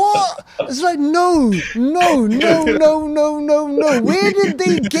 what? It's like, no. Where did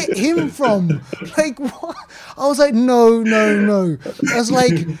they get him from? Like, what? I was like, no. I was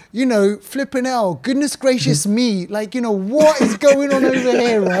like, flipping out. Goodness gracious me. Like, what is going on over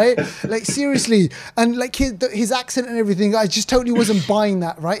here, right? Like, seriously. And like his accent and everything, I just totally wasn't buying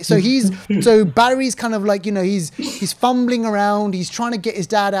that, right? So Barry's kind of like, he's fumbling around. He's trying to get his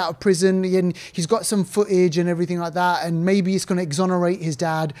dad out of prison, and he's got some footage and everything like that, and maybe it's going to exonerate his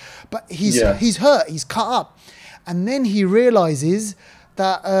dad, but he's hurt, he's cut up, and then he realizes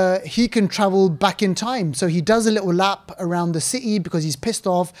that he can travel back in time. So he does a little lap around the city because he's pissed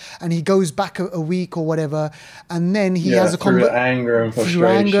off, and he goes back a week or whatever, and then he has a through anger and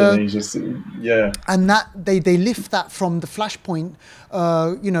frustration. He just and that they lift that from the Flashpoint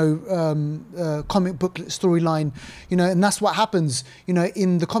comic book storyline, and that's what happens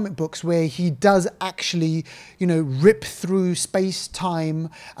in the comic books, where he does actually rip through space time,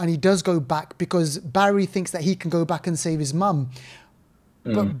 and he does go back because Barry thinks that he can go back and save his mum.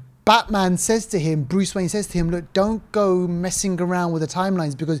 But Batman says to him, Bruce Wayne says to him, look, don't go messing around with the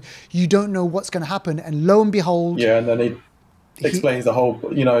timelines because you don't know what's going to happen. And lo and behold... Yeah, and then he explains the whole,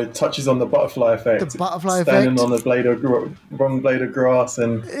 touches on the butterfly effect. The butterfly standing effect. on the wrong blade of grass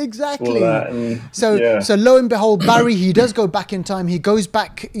and exactly. all that. And, so lo and behold, Barry, he does go back in time. He goes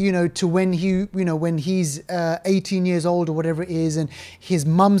back, to when when he's 18 years old or whatever it is, and his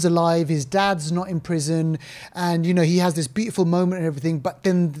mum's alive, his dad's not in prison, and he has this beautiful moment and everything. But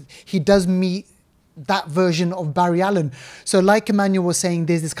then he does meet that version of Barry Allen. So like Emmanuel was saying,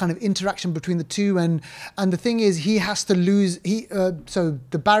 there's this kind of interaction between the two, and the thing is, he has to lose so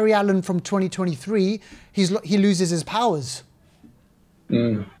the Barry Allen from 2023, he loses his powers.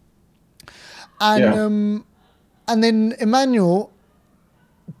 And then Emmanuel,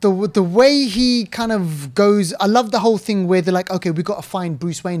 the way he kind of goes, I love the whole thing where they're like, okay, we've got to find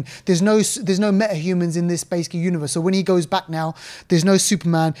Bruce Wayne. There's no metahumans in this basically universe. So when he goes back now, there's no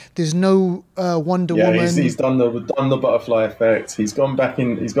Superman, there's no Wonder Woman. He's done the butterfly effect. He's gone back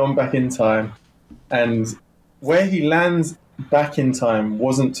in time, and where he lands back in time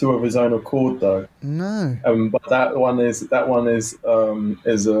wasn't to of his own accord though. No. But that one is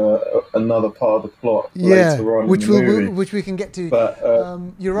another part of the plot later on, which we can get to. But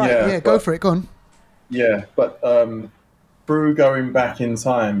you're right. Yeah, go for it. Go on. Yeah, but through going back in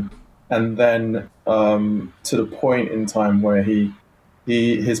time, and then to the point in time where he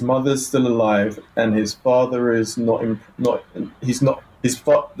his mother's still alive, and his father is not he's not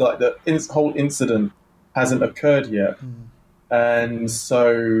like whole incident hasn't occurred yet, and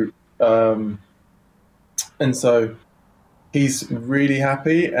so um, and so he's really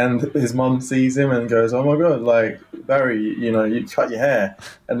happy, and his mum sees him and goes, "Oh my god, like Barry, you cut your hair,"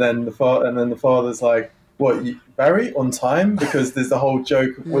 and then the father's like, "What, Barry on time?" Because there's the whole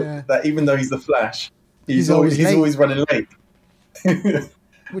joke that even though he's the Flash, he's always running late.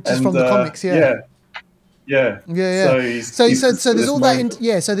 Which is from the comics, yeah. So there's all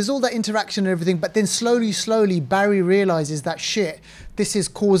that. So there's all that interaction and everything. But then slowly, Barry realizes that shit. This is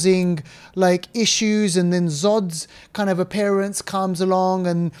causing like issues, and then Zod's kind of appearance comes along,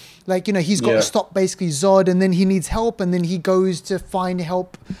 and like he's got to stop basically Zod, and then he needs help, and then he goes to find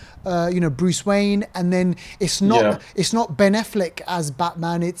help. Bruce Wayne, and then it's not Ben Affleck as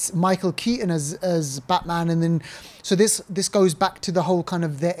Batman, it's Michael Keaton as Batman, and then so this goes back to the whole kind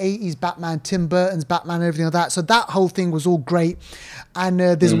of the 80s Batman, Tim Burton's Batman and everything like that. So that whole thing was all great, and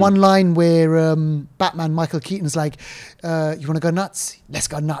there's one line where Batman Michael Keaton's like, "You want to go nuts? Let's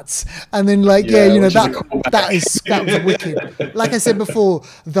go nuts." And then that was wicked. Like I said before,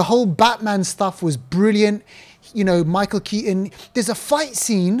 the whole Batman stuff was brilliant. Michael Keaton, there's a fight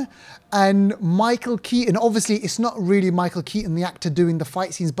scene, and Michael Keaton, obviously it's not really Michael Keaton, the actor, doing the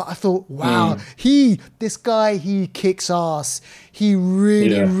fight scenes, but I thought, wow, this guy, he kicks ass. He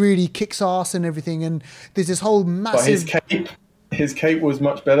really kicks ass and everything. And there's this whole massive... But his cape was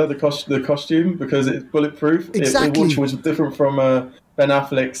much better, the costume, because it's bulletproof. Exactly. Which was different from Ben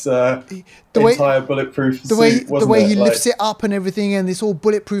Affleck's entire bulletproof suit, the way he lifts it up and everything, and it's all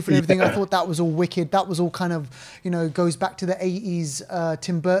bulletproof and everything. I thought that was all wicked. That was all kind of, goes back to the 80s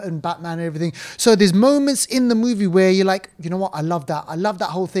Tim Burton Batman and everything. So there's moments in the movie where you're like, you know what, I love that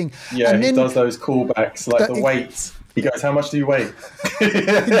whole thing. Yeah, and he does those callbacks, like the weights. He goes, "How much do you weigh?"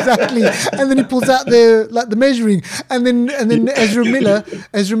 Exactly, and then he pulls out the measuring, and then Ezra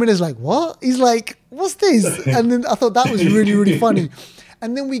Miller's like, "What?" He's like, "What's this?" And then I thought that was really funny.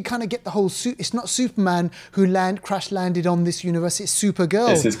 And then we kind of get the whole it's not Superman who crash landed on this universe, it's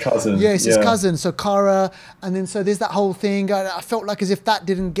Supergirl. It's his cousin. Yeah, it's his cousin. So Kara, and then so there's that whole thing. I felt like as if that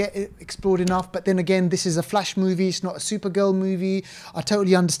didn't get explored enough, but then again, this is a Flash movie, it's not a Supergirl movie. I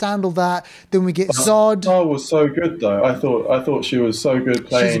totally understand all that. Then we get Zod. Kara was so good though. I thought she was so good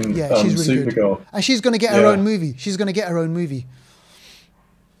playing she's really Supergirl. Good. And she's going to get her own movie. She was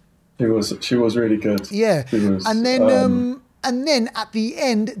really good. Yeah. And then at the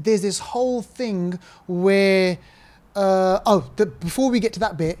end, there's this whole thing where, before we get to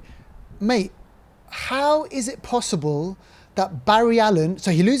that bit, mate, how is it possible that Barry Allen,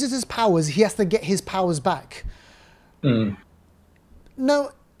 so he loses his powers, he has to get his powers back? No,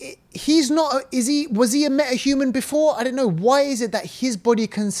 he's not, was he a metahuman before? I don't know. Why is it that his body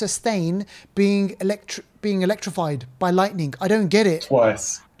can sustain being electrified by lightning? I don't get it.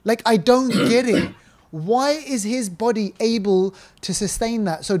 Twice. Like, I don't get it. Why is his body able to sustain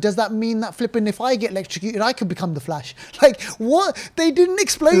that? So does that mean that flipping, if I get electrocuted, I could become the Flash? Like, what? They didn't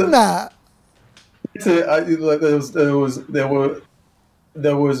explain that. There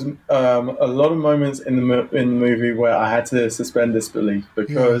was a lot of moments in the movie where I had to suspend disbelief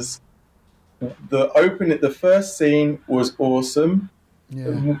because the first scene was awesome.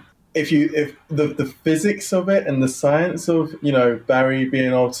 Yeah. If the physics of it and the science of Barry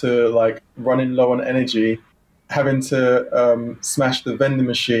being able to like running low on energy, having to smash the vending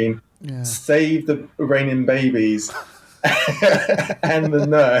machine, save the raining babies and the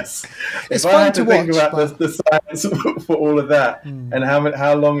nurse. It's if fun I had to think watch, about the science for all of that and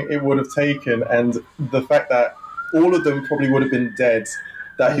how long it would have taken, and the fact that all of them probably would have been dead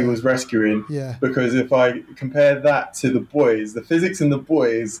that he was rescuing, because if I compare that to the boys, the physics in the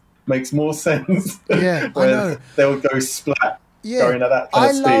boys makes more sense. Yeah, I know. They would go splat going at that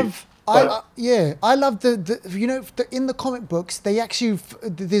kind of speed. I love the in the comic books, they actually,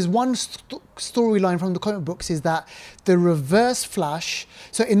 there's one storyline from the comic books is that the Reverse Flash,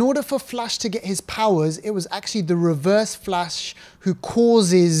 so in order for Flash to get his powers, it was actually the Reverse Flash who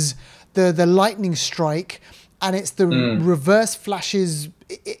causes the lightning strike, and it's the Reverse Flash's,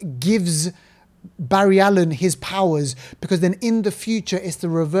 it gives Barry Allen his powers, because then in the future it's the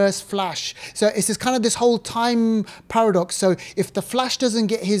Reverse Flash. So it's this kind of this whole time paradox. So if the Flash doesn't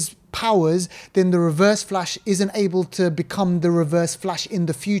get his powers, then the Reverse Flash isn't able to become the Reverse Flash in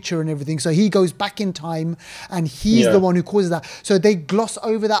the future and everything. So he goes back in time and he's the one who causes that. So they gloss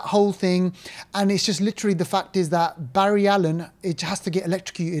over that whole thing, and it's just literally the fact is that Barry Allen, it has to get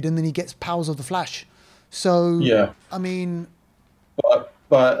electrocuted and then he gets powers of the Flash. So I mean,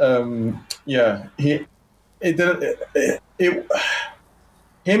 but he it didn't it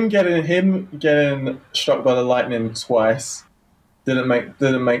him getting struck by the lightning twice didn't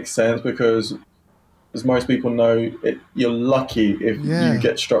make sense because, as most people know, you're lucky if you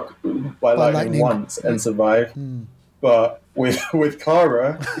get struck by lightning once and survive. But with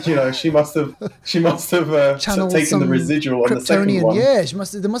Kara, she must have taken the residual on the second one. Yeah,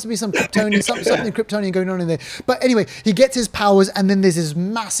 there must be some Kryptonian something Kryptonian going on in there. But anyway, he gets his powers, and then there's this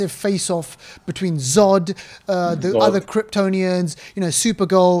massive face-off between Zod, the other Kryptonians,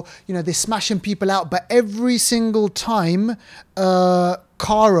 Supergirl. They're smashing people out, but every single time,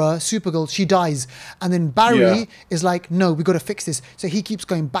 Kara, Supergirl, she dies, and then Barry is like, "No, we got to fix this." So he keeps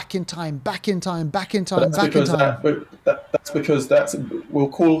going back in time. That's because we'll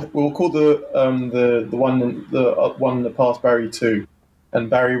call the one in the past Barry 2, and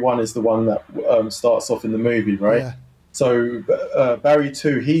Barry 1 is the one that starts off in the movie, right? Yeah. So Barry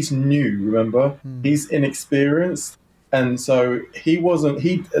 2, he's new. Remember, he's inexperienced, and so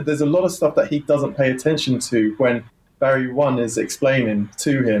there's a lot of stuff that he doesn't pay attention to when Barry 1 is explaining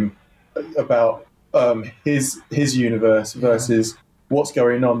to him about his universe versus what's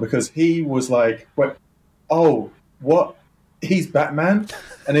going on, because he was like, "Oh, what? He's Batman?"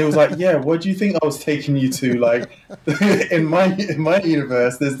 And he was like, "Yeah, what do you think I was taking you to? Like, in my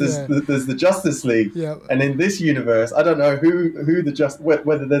universe, there's the Justice League, and in this universe, I don't know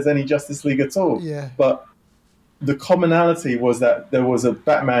whether there's any Justice League at all. But the commonality was that there was a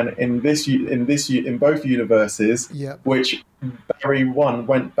Batman in both universes, which Barry 1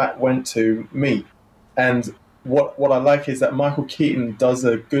 went to meet. And what I like is that Michael Keaton does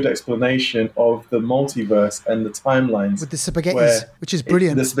a good explanation of the multiverse and the timelines with the spaghettis, which is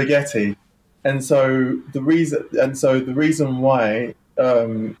brilliant. The spaghetti, and so the reason why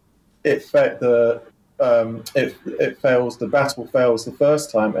it fails, the battle fails the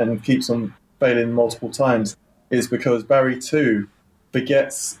first time and keeps on failing multiple times, is because Barry 2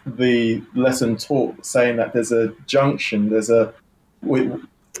 forgets the lesson taught, saying that there's a junction,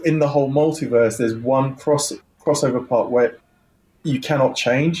 in the whole multiverse, there's one crossover part where you cannot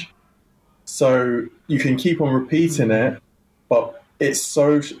change. So you can keep on repeating it, but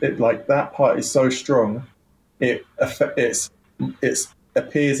that part is so strong, it appears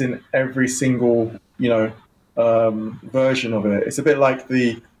in every single version of it. It's a bit like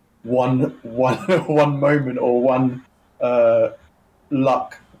the one moment or one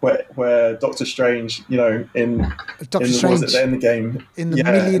luck where Doctor Strange, in Doctor Strange was it the end game, in the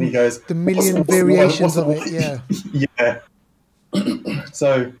million variations of it,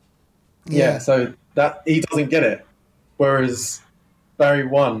 so that he doesn't get it, whereas Barry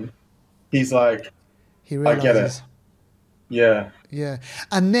 1, he's like, he realizes. I get it. Yeah.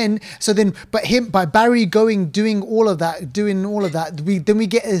 And then by Barry doing all of that, we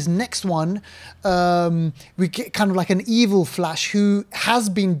get his next one. We get kind of like an evil Flash who has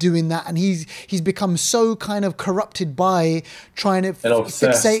been doing that, and he's become so kind of corrupted by trying to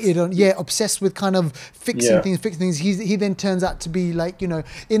obsessed with kind of fixing things. He then turns out to be like,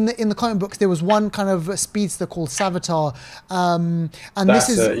 in the comic books there was one kind of speedster called Savitar, and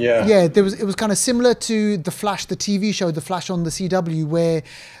it was kind of similar to the Flash, the TV show, the Flash on the CW, where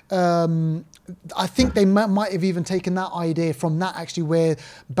I think they might have even taken that idea from that, actually, where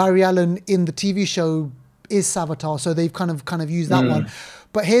Barry Allen in the TV show is Savitar, so they've kind of used that one.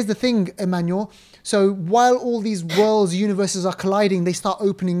 But here's the thing, Emmanuel. So while all these worlds, universes are colliding, they start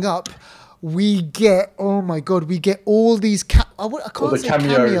opening up. We get all these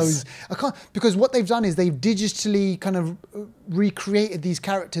cameos. I can't, because what they've done is they've digitally kind of recreated these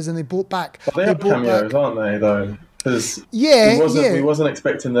characters and they brought back. But they are cameos, aren't they? Though. Because we wasn't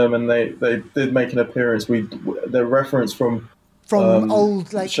expecting them, and they did make an appearance. They're referenced from old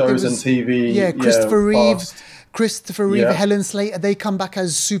shows and TV. Christopher Reeve, Helen Slater. They come back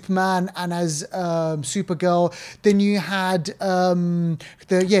as Superman and as Supergirl. Then you had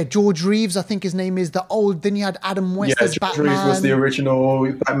George Reeves, I think his name is. Then you had Adam West as George Batman. Reeves was the original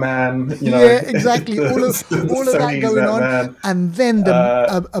Batman. Exactly. All of that going on, and then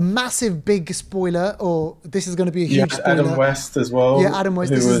a massive big spoiler. Or this is going to be a huge spoiler. Adam West as well. Yeah, Adam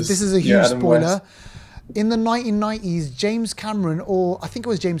West. This is a huge spoiler. West. In the 1990s, James Cameron, or I think it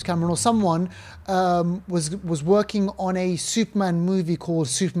was James Cameron or someone, was working on a Superman movie called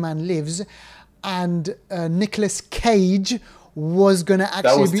Superman Lives, and Nicolas Cage was going to That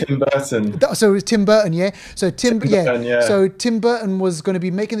actually was be Tim Burton. So it was Tim Burton, yeah. So Tim Burton, yeah. So Tim Burton was going to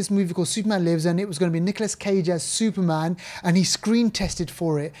be making this movie called Superman Lives, and it was going to be Nicolas Cage as Superman, and he screen tested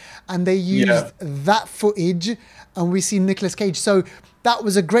for it, and they used that footage, and we see Nicolas Cage. So that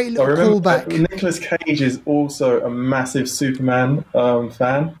was a great little callback. Nicolas Cage is also a massive Superman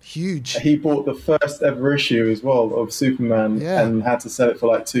fan. Huge. He bought the first ever issue as well of Superman and had to sell it for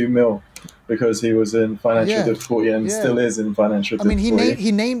like $2 million because he was in financial difficulty and still is in financial difficulty. I mean,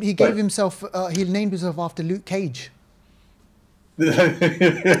 he named himself after Luke Cage. He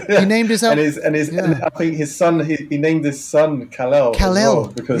named himself, and I think his son. He named his son Kal-El. Well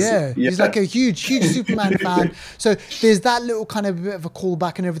because he's like a huge Superman fan. So there's that little kind of bit of a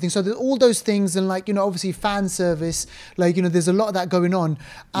callback and everything. So there's all those things, and like, you know, obviously fan service. Like, you know, there's a lot of that going on,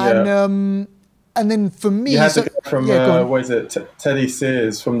 and then for me, you had the guy from what is it, Teddy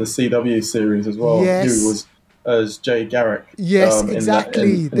Sears from the CW series as well, who was as Jay Garrick. Yes,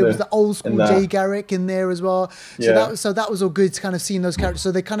 exactly. There was the old school Jay Garrick in there as well. So that was all good, kind of seeing those characters.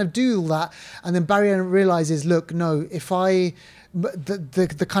 So they kind of do all that, and then Barry realizes, look, no, if I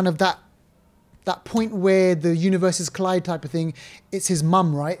the kind of that point where the universes collide type of thing, it's his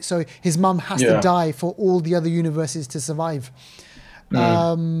mum, right? So his mum has to die for all the other universes to survive.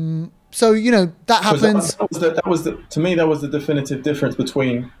 So, you know, that happens. To me, that was the definitive difference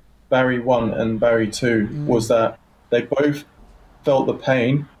between Barry 1 and Barry 2 was that they both felt the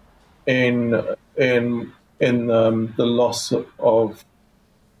pain in the loss of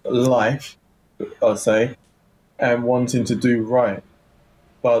life, I'd say, and wanting to do right.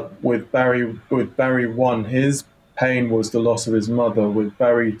 But with Barry 1, his pain was the loss of his mother. With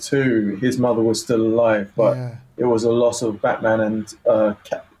Barry 2, his mother was still alive, but it was a loss of Batman and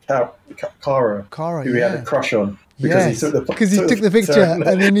Kara, who he had a crush on. Because he took the picture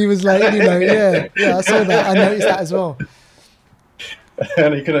and then he was like, you know, I saw that. I noticed that as well.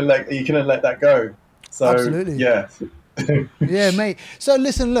 And he couldn't let that go. So absolutely, yeah, mate. So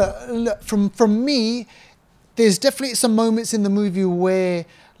listen, look, from me, there's definitely some moments in the movie where,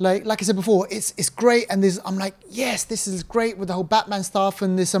 like I said before, it's great, and I'm like, yes, this is great with the whole Batman stuff,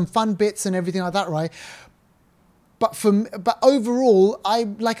 and there's some fun bits and everything like that, right? But overall,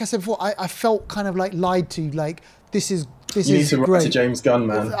 like I said before, I felt kind of like lied to. Like, this is great. You need to write to James Gunn,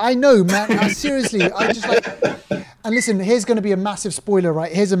 man. I know, man. Seriously, I just like. And listen, here's going to be a massive spoiler,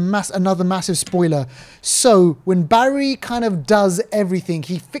 right? Here's another massive spoiler. So when Barry kind of does everything,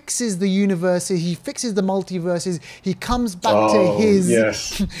 he fixes the universes, he fixes the multiverses, he comes back to his.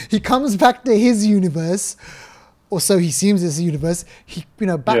 Yes. He comes back to his universe. Or so he seems as a universe.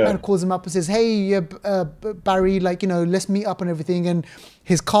 Batman calls him up and says, "Hey, Barry, like, you know, let's meet up and everything." And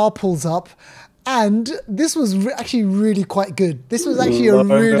his car pulls up, and this was actually really quite good. This was actually lo and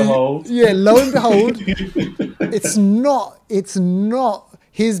behold, it's not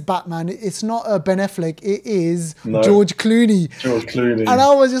his Batman. It's not Ben Affleck. It is George Clooney. And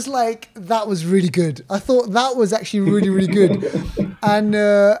I was just like, that was really good. I thought that was actually really, really good. And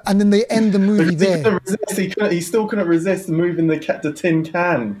then they end the movie there. He still couldn't resist moving the tin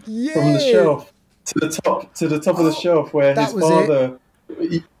can from the shelf to the top of the shelf where his father.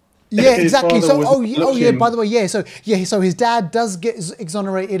 Yeah, exactly. So, by the way, so his dad does get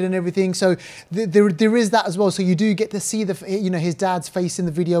exonerated and everything. So there is that as well. So you do get to see his dad's face in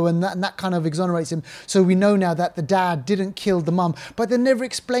the video, and that kind of exonerates him. So we know now that the dad didn't kill the mum, but they never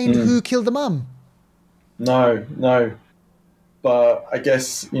explained who killed the mum. No. But I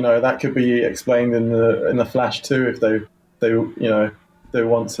guess, you know, that could be explained in the Flash too, if they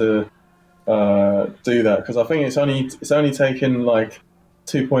want to do that, because I think it's only taken like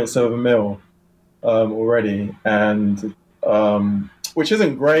 2.7 mil already, and which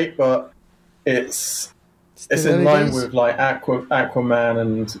isn't great, but it's in line with like Aquaman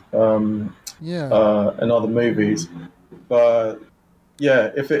and other movies. But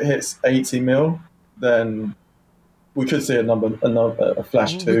yeah, if it hits 80 mil, then we could see a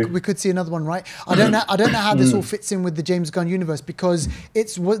Flash 2. We could see another one, right? I don't know how this all fits in with the James Gunn universe, because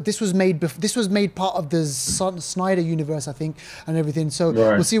this was made part of the Snyder universe, I think, and everything. So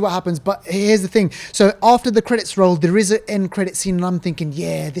we'll see what happens. But here's the thing. So after the credits roll, there is an end credit scene, and I'm thinking,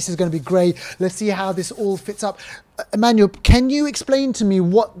 yeah, this is going to be great. Let's see how this all fits up. Emmanuel, can you explain to me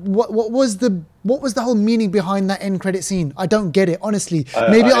what was the whole meaning behind that end credit scene? I don't get it, honestly.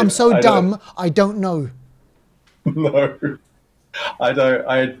 Maybe I'm so dumb. I don't know. No, I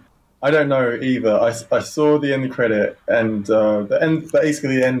don't know either. I saw the end credit, and the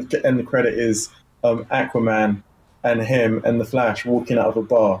end credit is Aquaman and him and the Flash walking out of a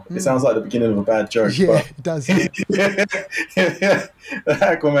bar. It sounds like the beginning of a bad joke. Yeah, it does.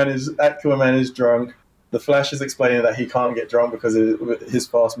 Aquaman is drunk, the Flash is explaining that he can't get drunk because of his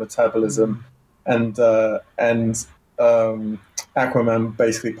fast metabolism, and Aquaman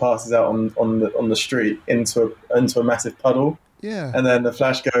basically passes out on the street into a massive puddle. Yeah. And then the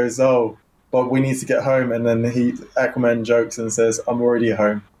Flash goes, "Oh, but we need to get home." And then Aquaman jokes and says, "I'm already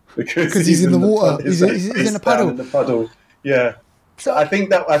home," because he's in the water. He's in a puddle. In the puddle. Yeah. So I think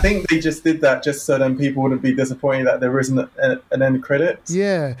they just did that just so then people wouldn't be disappointed that there isn't an end credits.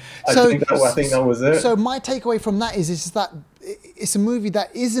 Yeah. I think that was it. So my takeaway from that is that it's a movie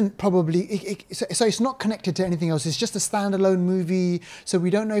that isn't probably so it's not connected to anything else. It's just a standalone movie. So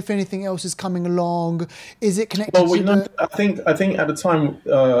we don't know if anything else is coming along. Is it connected? Well, I think at the time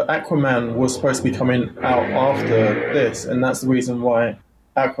Aquaman was supposed to be coming out after this, and that's the reason why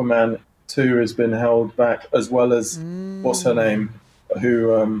Aquaman 2 has been held back, as well as what's her name,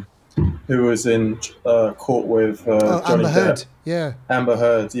 who was in court with Johnny Amber Heard. Depp. Yeah. Amber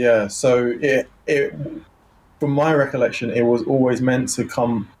Heard. Yeah. So it from my recollection, it was always meant to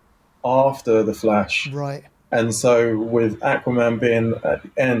come after the Flash. Right. And so with Aquaman being at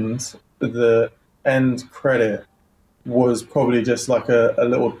the end credit was probably just like a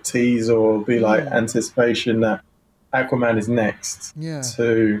little tease or be like anticipation that Aquaman is next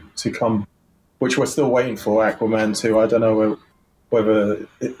to come, which we're still waiting for Aquaman 2. I don't know whether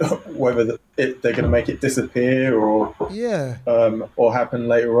they're going to make it disappear or happen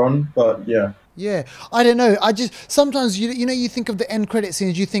later on, but yeah. Yeah, I don't know. I just sometimes you think of the end credit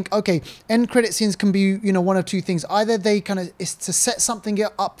scenes. You think, okay, end credit scenes can be one of two things. Either they kind of is to set something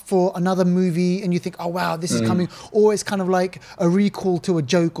up for another movie, and you think, oh wow, this is coming, or it's kind of like a recall to a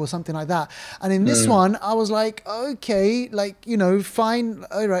joke or something like that. And in this one, I was like, okay, like fine,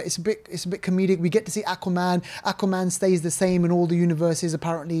 all right, it's a bit comedic. We get to see Aquaman. Aquaman stays the same in all the universes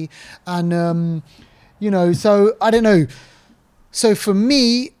apparently, and so I don't know. So for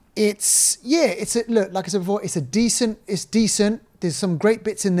me, look, like I said before, it's decent. There's some great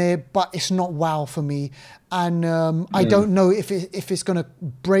bits in there, but it's not wow for me. And I don't know if it's going to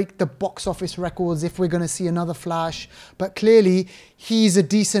break the box office records, if we're going to see another Flash. But clearly, he's a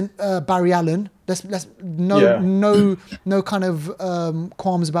decent Barry Allen. No kind of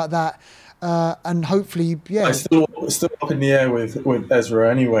qualms about that. And hopefully, it's still up in the air with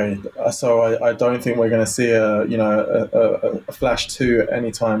Ezra anyway. So I don't think we're going to see a Flash 2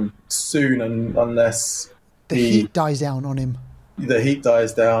 anytime soon, unless the heat dies down on him. The heat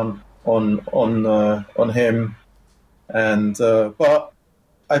dies down on him, and but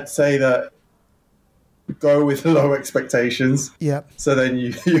I'd say that go with low expectations. Yeah. So then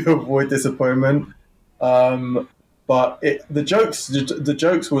you avoid disappointment. But the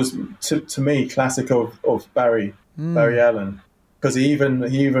jokes was to me classic of Barry Allen, because he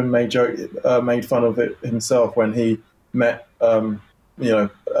even made fun of it himself when he met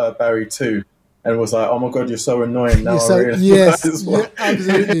Barry too, and was like, oh my god, you're so annoying now. Yes,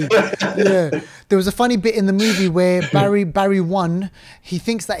 absolutely. Yeah. There was a funny bit in the movie where Barry 1, he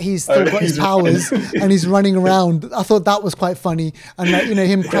thinks that he's still got his powers and he's running around. I thought that was quite funny, and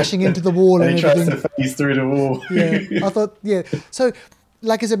him crashing into the wall and everything. He tries to phase through the wall. Yeah, I thought So,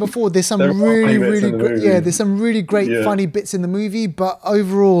 like I said before, there's some really great, there's some really great funny bits in the movie, but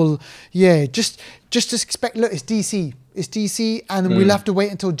overall, just expect. Look, it's DC. It's DC, and we'll have to wait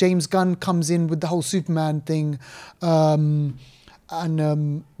until James Gunn comes in with the whole Superman thing. We'll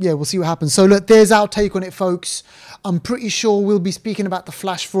see what happens. So look, there's our take on it, folks. I'm pretty sure we'll be speaking about the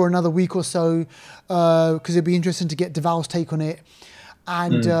Flash for another week or so, because it'd be interesting to get Deval's take on it.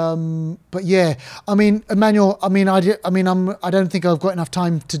 And but yeah, I mean, Emmanuel, I don't think I've got enough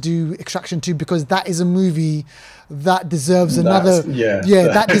time to do Extraction 2, because that is a movie that deserves another.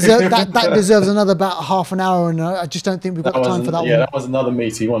 That deserves another about half an hour, and I just don't think we've got time for that one. Yeah, that was another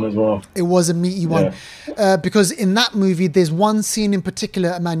meaty one as well. It was a meaty one, because in that movie, there's one scene in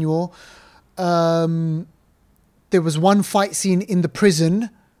particular, Emmanuel. There was one fight scene in the prison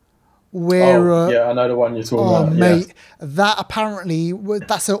where I know the one you're talking about. Mate, that apparently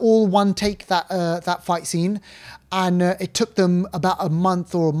that's all one take, that fight scene, and it took them about a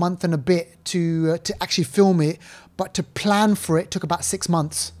month or a month and a bit to actually film it, but to plan for it took about 6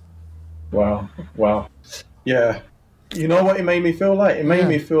 months. Wow. Yeah. You know what it made me feel like? It made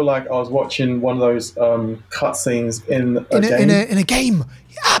me feel like I was watching one of those cutscenes in a game. In a game.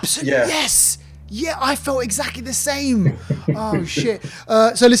 Absolutely. Yeah. Yes. Yeah, I felt exactly the same. Oh shit!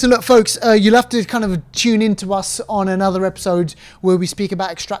 So listen, look, folks, you'll have to kind of tune in to us on another episode where we speak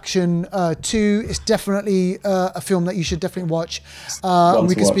about Extraction 2. It's definitely a film that you should definitely watch. And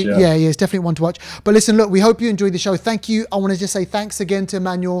we can speak. Yeah, it's definitely one to watch. But listen, look, we hope you enjoyed the show. Thank you. I want to just say thanks again to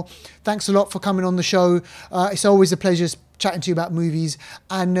Emmanuel. Thanks a lot for coming on the show. It's always a pleasure chatting to you about movies.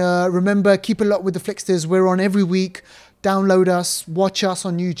 And remember, keep a lot with the Flicksters. We're on every week. Download us, watch us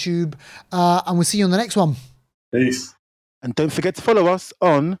on YouTube, and we'll see you on the next one. Peace. And don't forget to follow us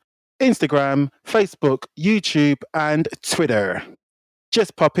on Instagram, Facebook, YouTube, and Twitter.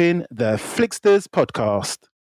 Just pop in the Flicksters Podcast.